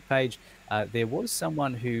Facebook page, there was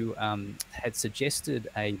someone who had suggested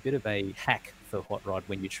a bit of a hack for Hot Rod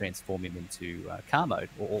when you transform him into car mode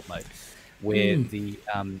or alt mode, where the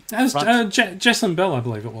That was front... Jessalyn Bell, I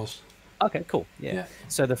believe it was. Okay, cool. Yeah. Yeah.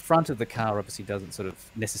 So the front of the car obviously doesn't sort of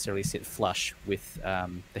necessarily sit flush with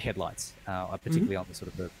the headlights, particularly on the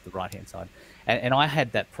sort of the right-hand side. And I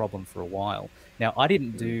had that problem for a while. Now, I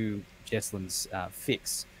didn't do Jessalyn's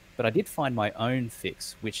fix, but I did find my own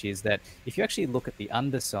fix, which is that if you actually look at the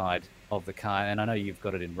underside of the car, and I know you've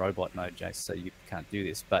got it in robot mode, Jace, so you can't do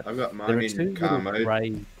this, but I've got there mine are in two car little mode.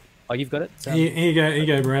 grey... Oh, you've got it? Here you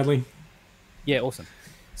go, Bradley. Yeah, awesome.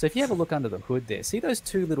 So if you have a look under the hood there, see those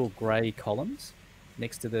two little grey columns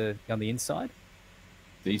next to on the inside?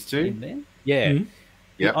 These In two? there? Yeah. Mhm.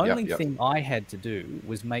 Yep, The only yep. thing I had to do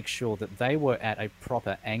was make sure that they were at a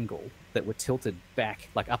proper angle, that were tilted back,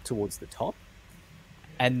 like up towards the top,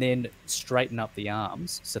 and then straighten up the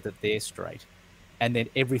arms so that they're straight. And then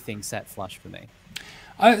everything sat flush for me.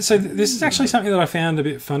 So this is actually something that I found a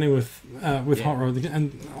bit funny with Yeah. Hot Rod,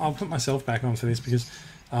 and I'll put myself back on for this because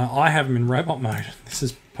I have them in robot mode. This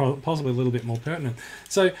is possibly a little bit more pertinent.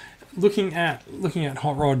 So looking at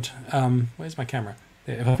Hot Rod, where's my camera?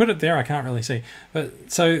 There. If I put it there, I can't really see.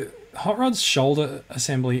 But so Hot Rod's shoulder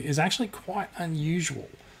assembly is actually quite unusual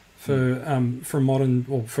for a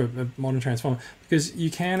modern transformer, because you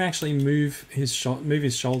can actually move his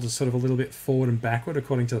shoulders sort of a little bit forward and backward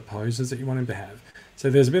according to the poses that you want him to have. So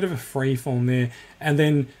there's a bit of a free form there, and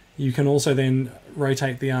then you can also then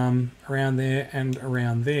rotate the arm around there and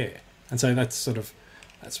around there, and so that's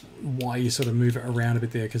why you sort of move it around a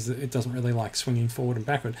bit there, because it doesn't really like swinging forward and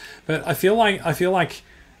backward. But I feel like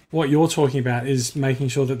what you're talking about is making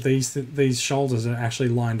sure that these shoulders are actually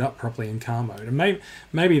lined up properly in car mode, and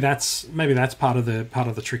maybe that's part of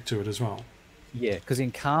the trick to it as well. Yeah, because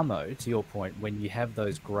in car mode, to your point, when you have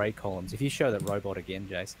those grey columns, if you show that robot again,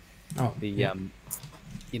 Jace,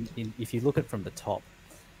 if you look at it from the top,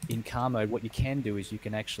 in car mode, what you can do is you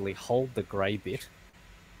can actually hold the grey bit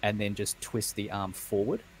and then just twist the arm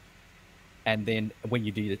forward, and then when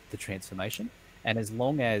you do the transformation, and as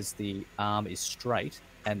long as the arm is straight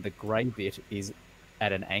and the grey bit is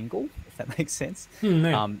at an angle, if that makes sense,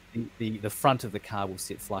 the front of the car will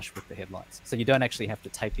sit flush with the headlights. So you don't actually have to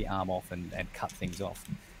take the arm off and cut things off.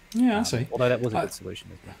 Yeah, I see. Although that was a good solution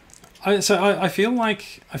as well. I feel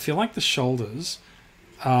like the shoulders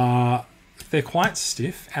they're quite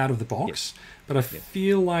stiff out of the box, but I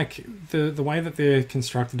feel like the way that they're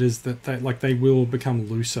constructed is that they will become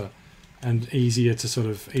looser and easier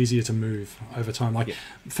to move over time. Like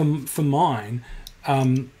for mine,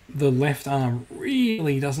 the left arm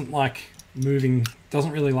really doesn't like moving,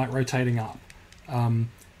 doesn't really like rotating up,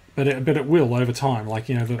 but it will over time. Like,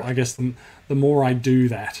 you know, I guess the more I do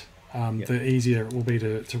that, the easier it will be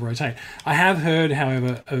to rotate. I have heard,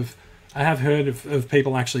 however, of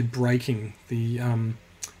people actually breaking the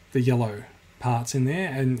yellow parts in there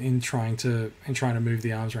and in trying to move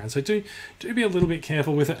the arms around. So do be a little bit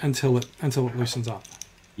careful with it until it loosens up.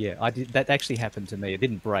 Yeah, I did. That actually happened to me. It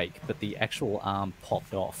didn't break, but the actual arm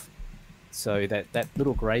popped off. So that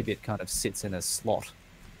little grey bit kind of sits in a slot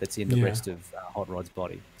that's in the rest of Hot Rod's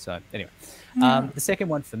body. So anyway, the second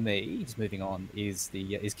one for me, just moving on, is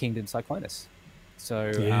Kingdom Cyclonus.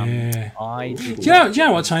 So I did. Do you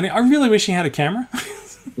know what, Tony? I really wish he had a camera.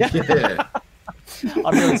 Yeah.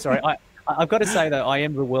 I'm really sorry. I've got to say though, I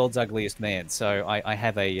am the world's ugliest man. So I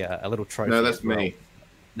have a little trophy. No, that's me.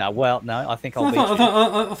 No, well, no, I think I'll I beat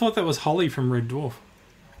you. thought that was Holly from Red Dwarf.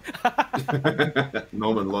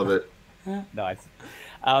 Norman, love it. Nice.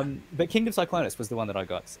 But Kingdom Cyclonus was the one that I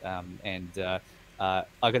got. And I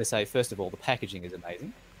got to say, first of all, the packaging is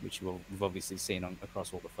amazing, which we've obviously seen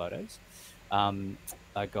across all the photos.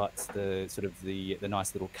 I got the sort of the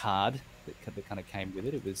nice little card that kind of came with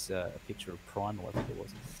it. It was a picture of Primal, I think it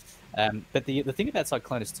was. But the thing about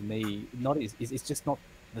Cyclonus to me is just not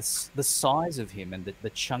the size of him, and the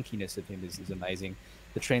chunkiness of him is amazing.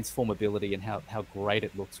 The transformability and how great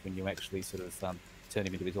it looks when you actually sort of turn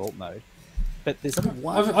him into his alt mode. But there's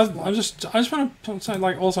one. I just want to say,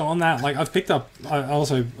 like, also on that, like, I've picked up.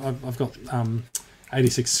 I've got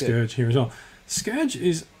 86 Scourge here as well. Scourge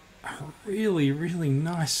is a really, really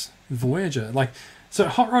nice Voyager. Like, so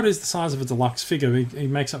Hot Rod is the size of a deluxe figure. He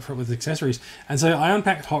makes up for it with accessories. And so I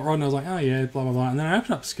unpacked Hot Rod and I was like, oh yeah, blah blah blah. And then I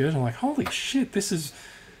opened up Scourge and I'm like, holy shit, this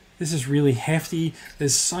is really hefty.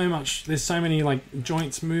 There's so many like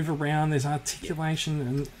joints move around. There's articulation,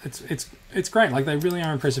 and it's great. Like, they really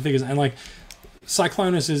are impressive figures. And like,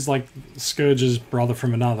 Cyclonus is like Scourge's brother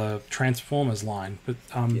from another Transformers line. But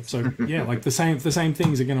so yeah, like the same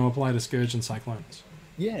things are going to apply to Scourge and Cyclonus.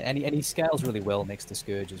 Yeah, and he scales really well next to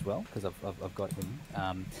Scourge as well, because I've got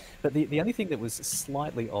him. But the only thing that was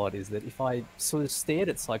slightly odd is that if I sort of stared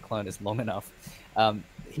at Cyclonus long enough,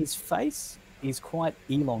 his face is quite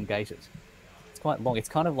elongated. It's quite long. It's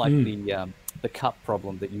kind of like the cup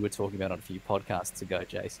problem that you were talking about on a few podcasts ago,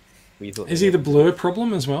 Jace. Where you thought is he the blur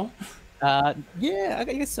problem as well? Yeah, I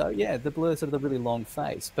guess so. Yeah, the blur, sort of the really long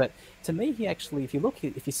face. But to me, he actually, if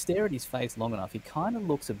you stare at his face long enough, he kind of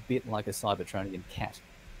looks a bit like a Cybertronian cat.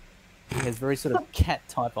 He has very sort of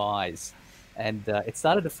cat-type eyes, and it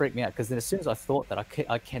started to freak me out, because then as soon as I thought that,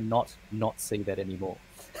 I cannot not see that anymore.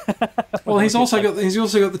 Well, he's also got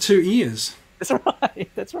the two ears.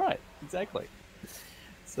 That's right. Exactly.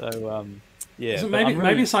 So yeah. So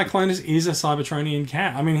maybe Cyclonus is a Cybertronian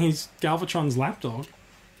cat. I mean, he's Galvatron's lapdog.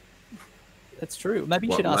 That's true. Maybe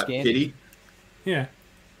you should ask Andy. Kitty? Yeah.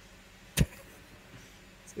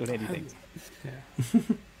 Doing anything. Yeah.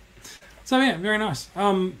 So yeah, very nice.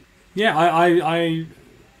 Yeah, I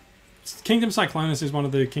Kingdom Cyclonus is one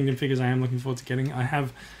of the Kingdom figures I am looking forward to getting. I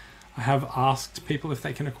have asked people if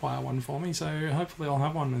they can acquire one for me, so hopefully I'll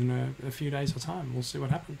have one in a few days' time. We'll see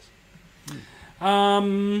what happens.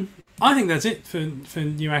 I think that's it for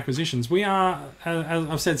new acquisitions. We are, as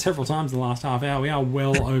I've said several times in the last half hour, we are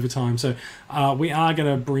well over time, so we are going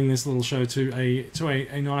to bring this little show to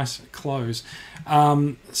a nice close.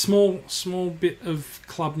 Small bit of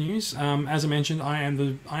club news. As I mentioned, I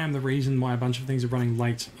am the reason why a bunch of things are running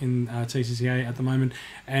late in TCCA at the moment,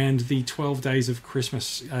 and the 12 Days of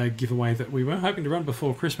Christmas giveaway that we were hoping to run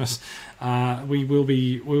before Christmas, we will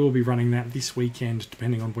be running that this weekend,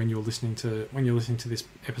 depending on when you're listening to this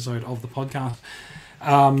episode of the podcast.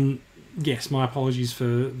 Yes, my apologies for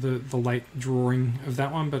the late drawing of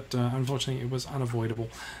that one, but unfortunately it was unavoidable.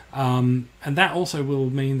 And that also will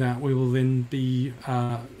mean that we will then be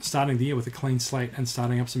starting the year with a clean slate and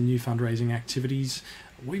starting up some new fundraising activities.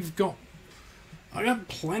 I got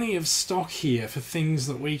plenty of stock here for things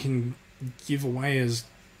that we can give away as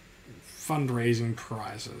fundraising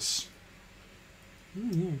prizes.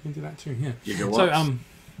 Yeah, we can do that too. Yeah. Gigawatts.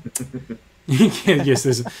 So yes,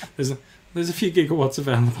 there's a few gigawatts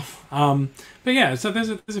available. But yeah, so there's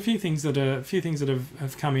a few things that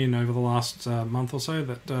have come in over the last month or so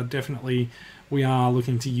that definitely we are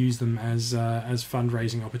looking to use them as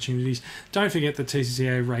fundraising opportunities. Don't forget that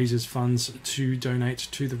TCCA raises funds to donate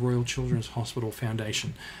to the Royal Children's Hospital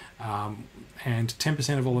Foundation. And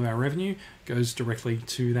 10% of all of our revenue goes directly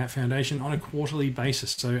to that foundation on a quarterly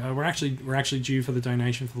basis. So we're actually due for the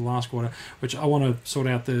donation for the last quarter, which I want to sort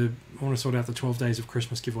out the 12 Days of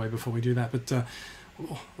Christmas giveaway before we do that. But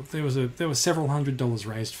there was several $100s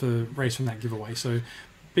raised from that giveaway. So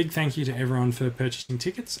big thank you to everyone for purchasing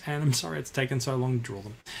tickets, and I'm sorry it's taken so long to draw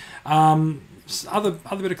them. Other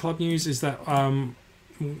bit of club news is that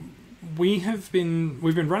we've been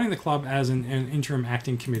running the club as an interim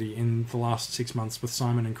acting committee in the last 6 months with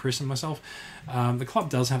Simon and Chris and myself. The club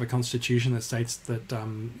does have a constitution that states that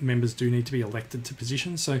members do need to be elected to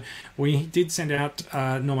positions. So we did send out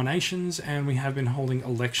nominations, and we have been holding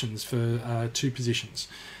elections for 2 positions.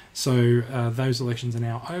 So those elections are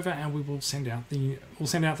now over, and we will send out the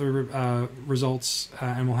results,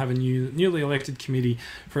 and we'll have a newly elected committee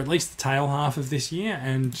for at least the tail half of this year,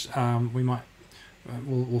 and we might.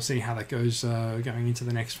 We'll see how that goes going into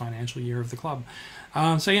the next financial year of the club.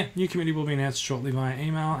 So yeah, new committee will be announced shortly via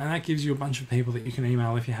email, and that gives you a bunch of people that you can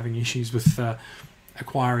email if you're having issues with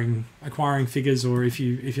acquiring figures, or if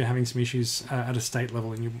you're having some issues at a state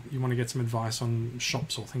level and you want to get some advice on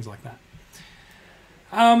shops or things like that.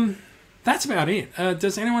 That's about it.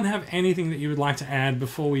 Does anyone have anything that you would like to add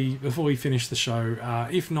before we finish the show?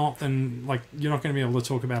 If not, then you're not going to be able to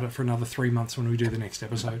talk about it for another 3 months when we do the next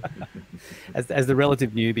episode. As the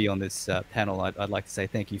relative newbie on this panel, I'd like to say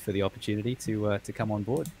thank you for the opportunity to come on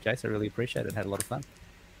board, Jace. I really appreciate it. Had a lot of fun.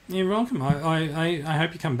 You're welcome. I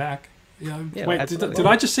hope you come back. Yeah, wait, absolutely. did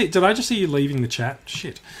I just see you leaving the chat?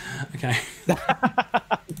 Shit. Okay.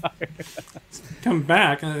 Come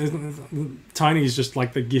back. Tiny is just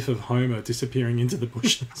like the gif of Homer disappearing into the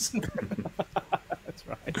bushes. That's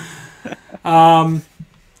right.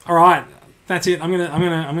 All right. That's it. I'm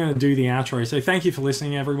gonna do the outro. So thank you for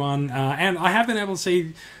listening, everyone. And I have been able to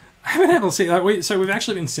see. So we've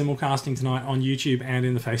actually been simulcasting tonight on YouTube and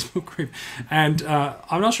in the Facebook group, and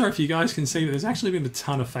I'm not sure if you guys can see, but there's actually been a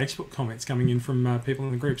ton of Facebook comments coming in from people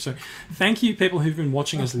in the group. So thank you, people who've been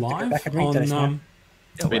watching us live on.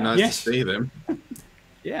 It'd be nice to see them.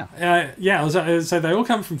 Yeah. So they all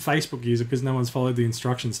come from Facebook user because no one's followed the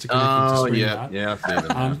instructions to connect them to StreamYard. Yeah, I've seen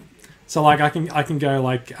them. So I can go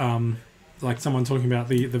like someone talking about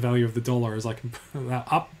the value of the dollar is up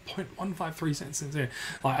 0.153 cents there.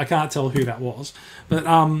 I can't tell who that was, but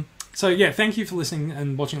so yeah, thank you for listening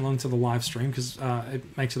and watching along to the live stream, because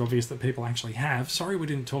it makes it obvious that people actually have. Sorry we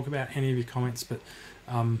didn't talk about any of your comments, but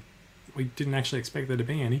we didn't actually expect there to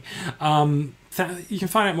be any. You can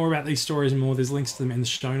find out more about these stories and more. There's links to them in the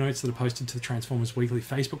show notes that are posted to the Transformers Weekly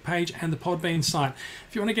Facebook page and the Podbean site.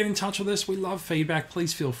 If you want to get in touch with us, we love feedback.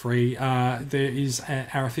 Please feel free. There is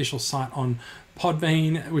our official site on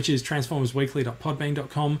Podbean, which is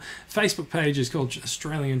transformersweekly.podbean.com. Facebook page is called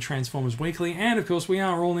Australian Transformers Weekly, and of course we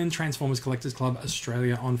are all in Transformers Collectors Club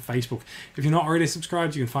Australia on Facebook. If you're not already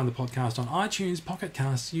subscribed, you can find the podcast on iTunes, Pocket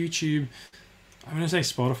Casts, YouTube. I'm going to say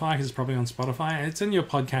Spotify because it's probably on Spotify. It's in your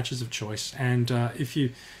podcatchers of choice, and if you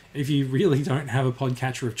really don't have a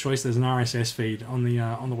podcatcher of choice, there's an RSS feed on the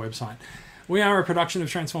website. We are a production of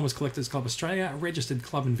Transformers Collectors Club Australia, a registered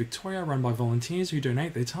club in Victoria run by volunteers who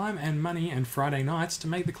donate their time and money and Friday nights to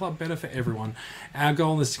make the club better for everyone. Our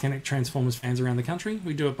goal is to connect Transformers fans around the country.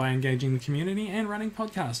 We do it by engaging the community and running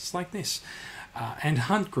podcasts like this. And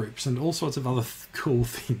hunt groups and all sorts of other cool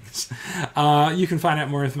things. You can find out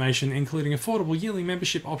more information, including affordable yearly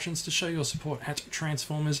membership options, to show your support at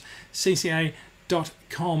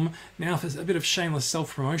transformerscca.com. Now, for a bit of shameless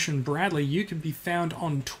self-promotion, Bradley, you can be found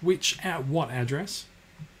on Twitch at what address?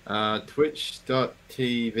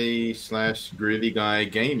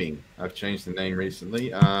 Twitch.tv/GroovyGuyGaming. I've changed the name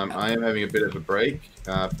recently. I am having a bit of a break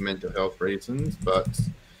for mental health reasons, but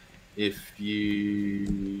if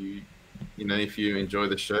you enjoy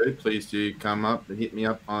the show, please do come up and hit me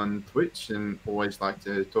up on Twitch, and always like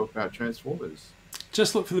to talk about Transformers.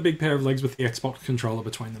 Just look for the big pair of legs with the Xbox controller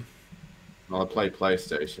between them. Well, I play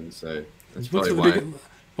PlayStation, so that's Look probably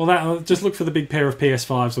why. just look for the big pair of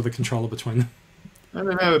PS5s with a controller between them. I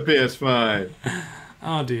don't have a PS5.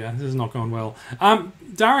 Oh dear, this is not going well.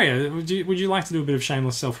 Daria, would you like to do a bit of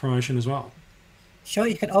shameless self-promotion as well? Sure,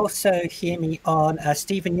 you can also hear me on a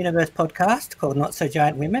Steven Universe podcast called Not So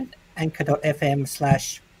Giant Women,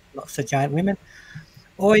 anchor.fm/Not So Giant Women,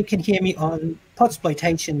 or you can hear me on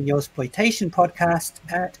Podsploitation, Your Exploitation podcast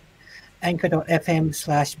at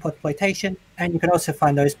anchor.fm/Podsploitation, and you can also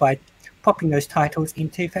find those by popping those titles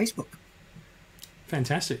into Facebook.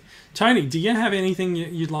 Fantastic. Tony, do you have anything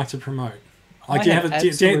you'd like to promote? Like, do you have a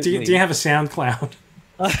SoundCloud?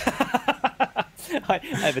 I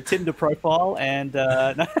have a Tinder profile, and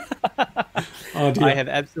Oh, dear. I have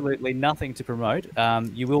absolutely nothing to promote.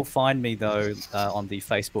 You will find me, though, on the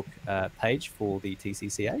Facebook page for the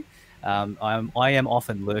TCCA. I am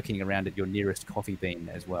often lurking around at your nearest coffee bean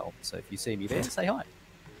as well. So if you see me there, say hi.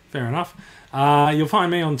 Fair enough. You'll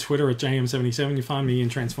find me on Twitter at JM77. You'll find me in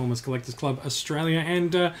Transformers Collectors Club Australia,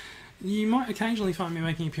 and you might occasionally find me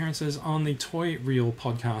making appearances on the Toy Reel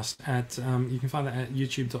podcast. You can find that at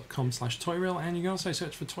youtube.com/toyreel, and you can also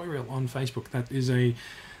search for Toy Reel on Facebook. That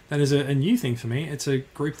that is a new thing for me. It's a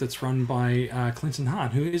group that's run by Clinton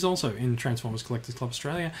Hart, who is also in Transformers Collectors Club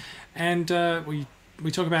Australia, and we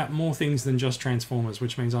talk about more things than just Transformers,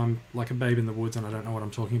 which means I'm like a babe in the woods and I don't know what I'm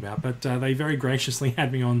talking about. But they very graciously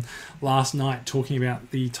had me on last night talking about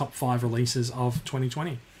the top 5 releases of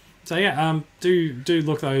 2020. So yeah, do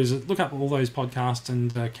look up all those podcasts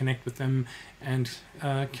and connect with them and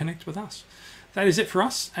connect with us. That is it for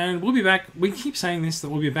us, and we'll be back. We keep saying this, that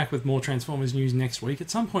we'll be back with more Transformers news next week. At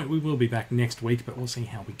some point we will be back next week, but we'll see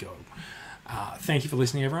how we go. Thank you for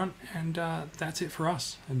listening, everyone, and that's it for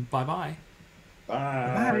us. And bye-bye.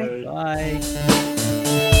 Bye.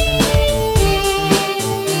 Bye.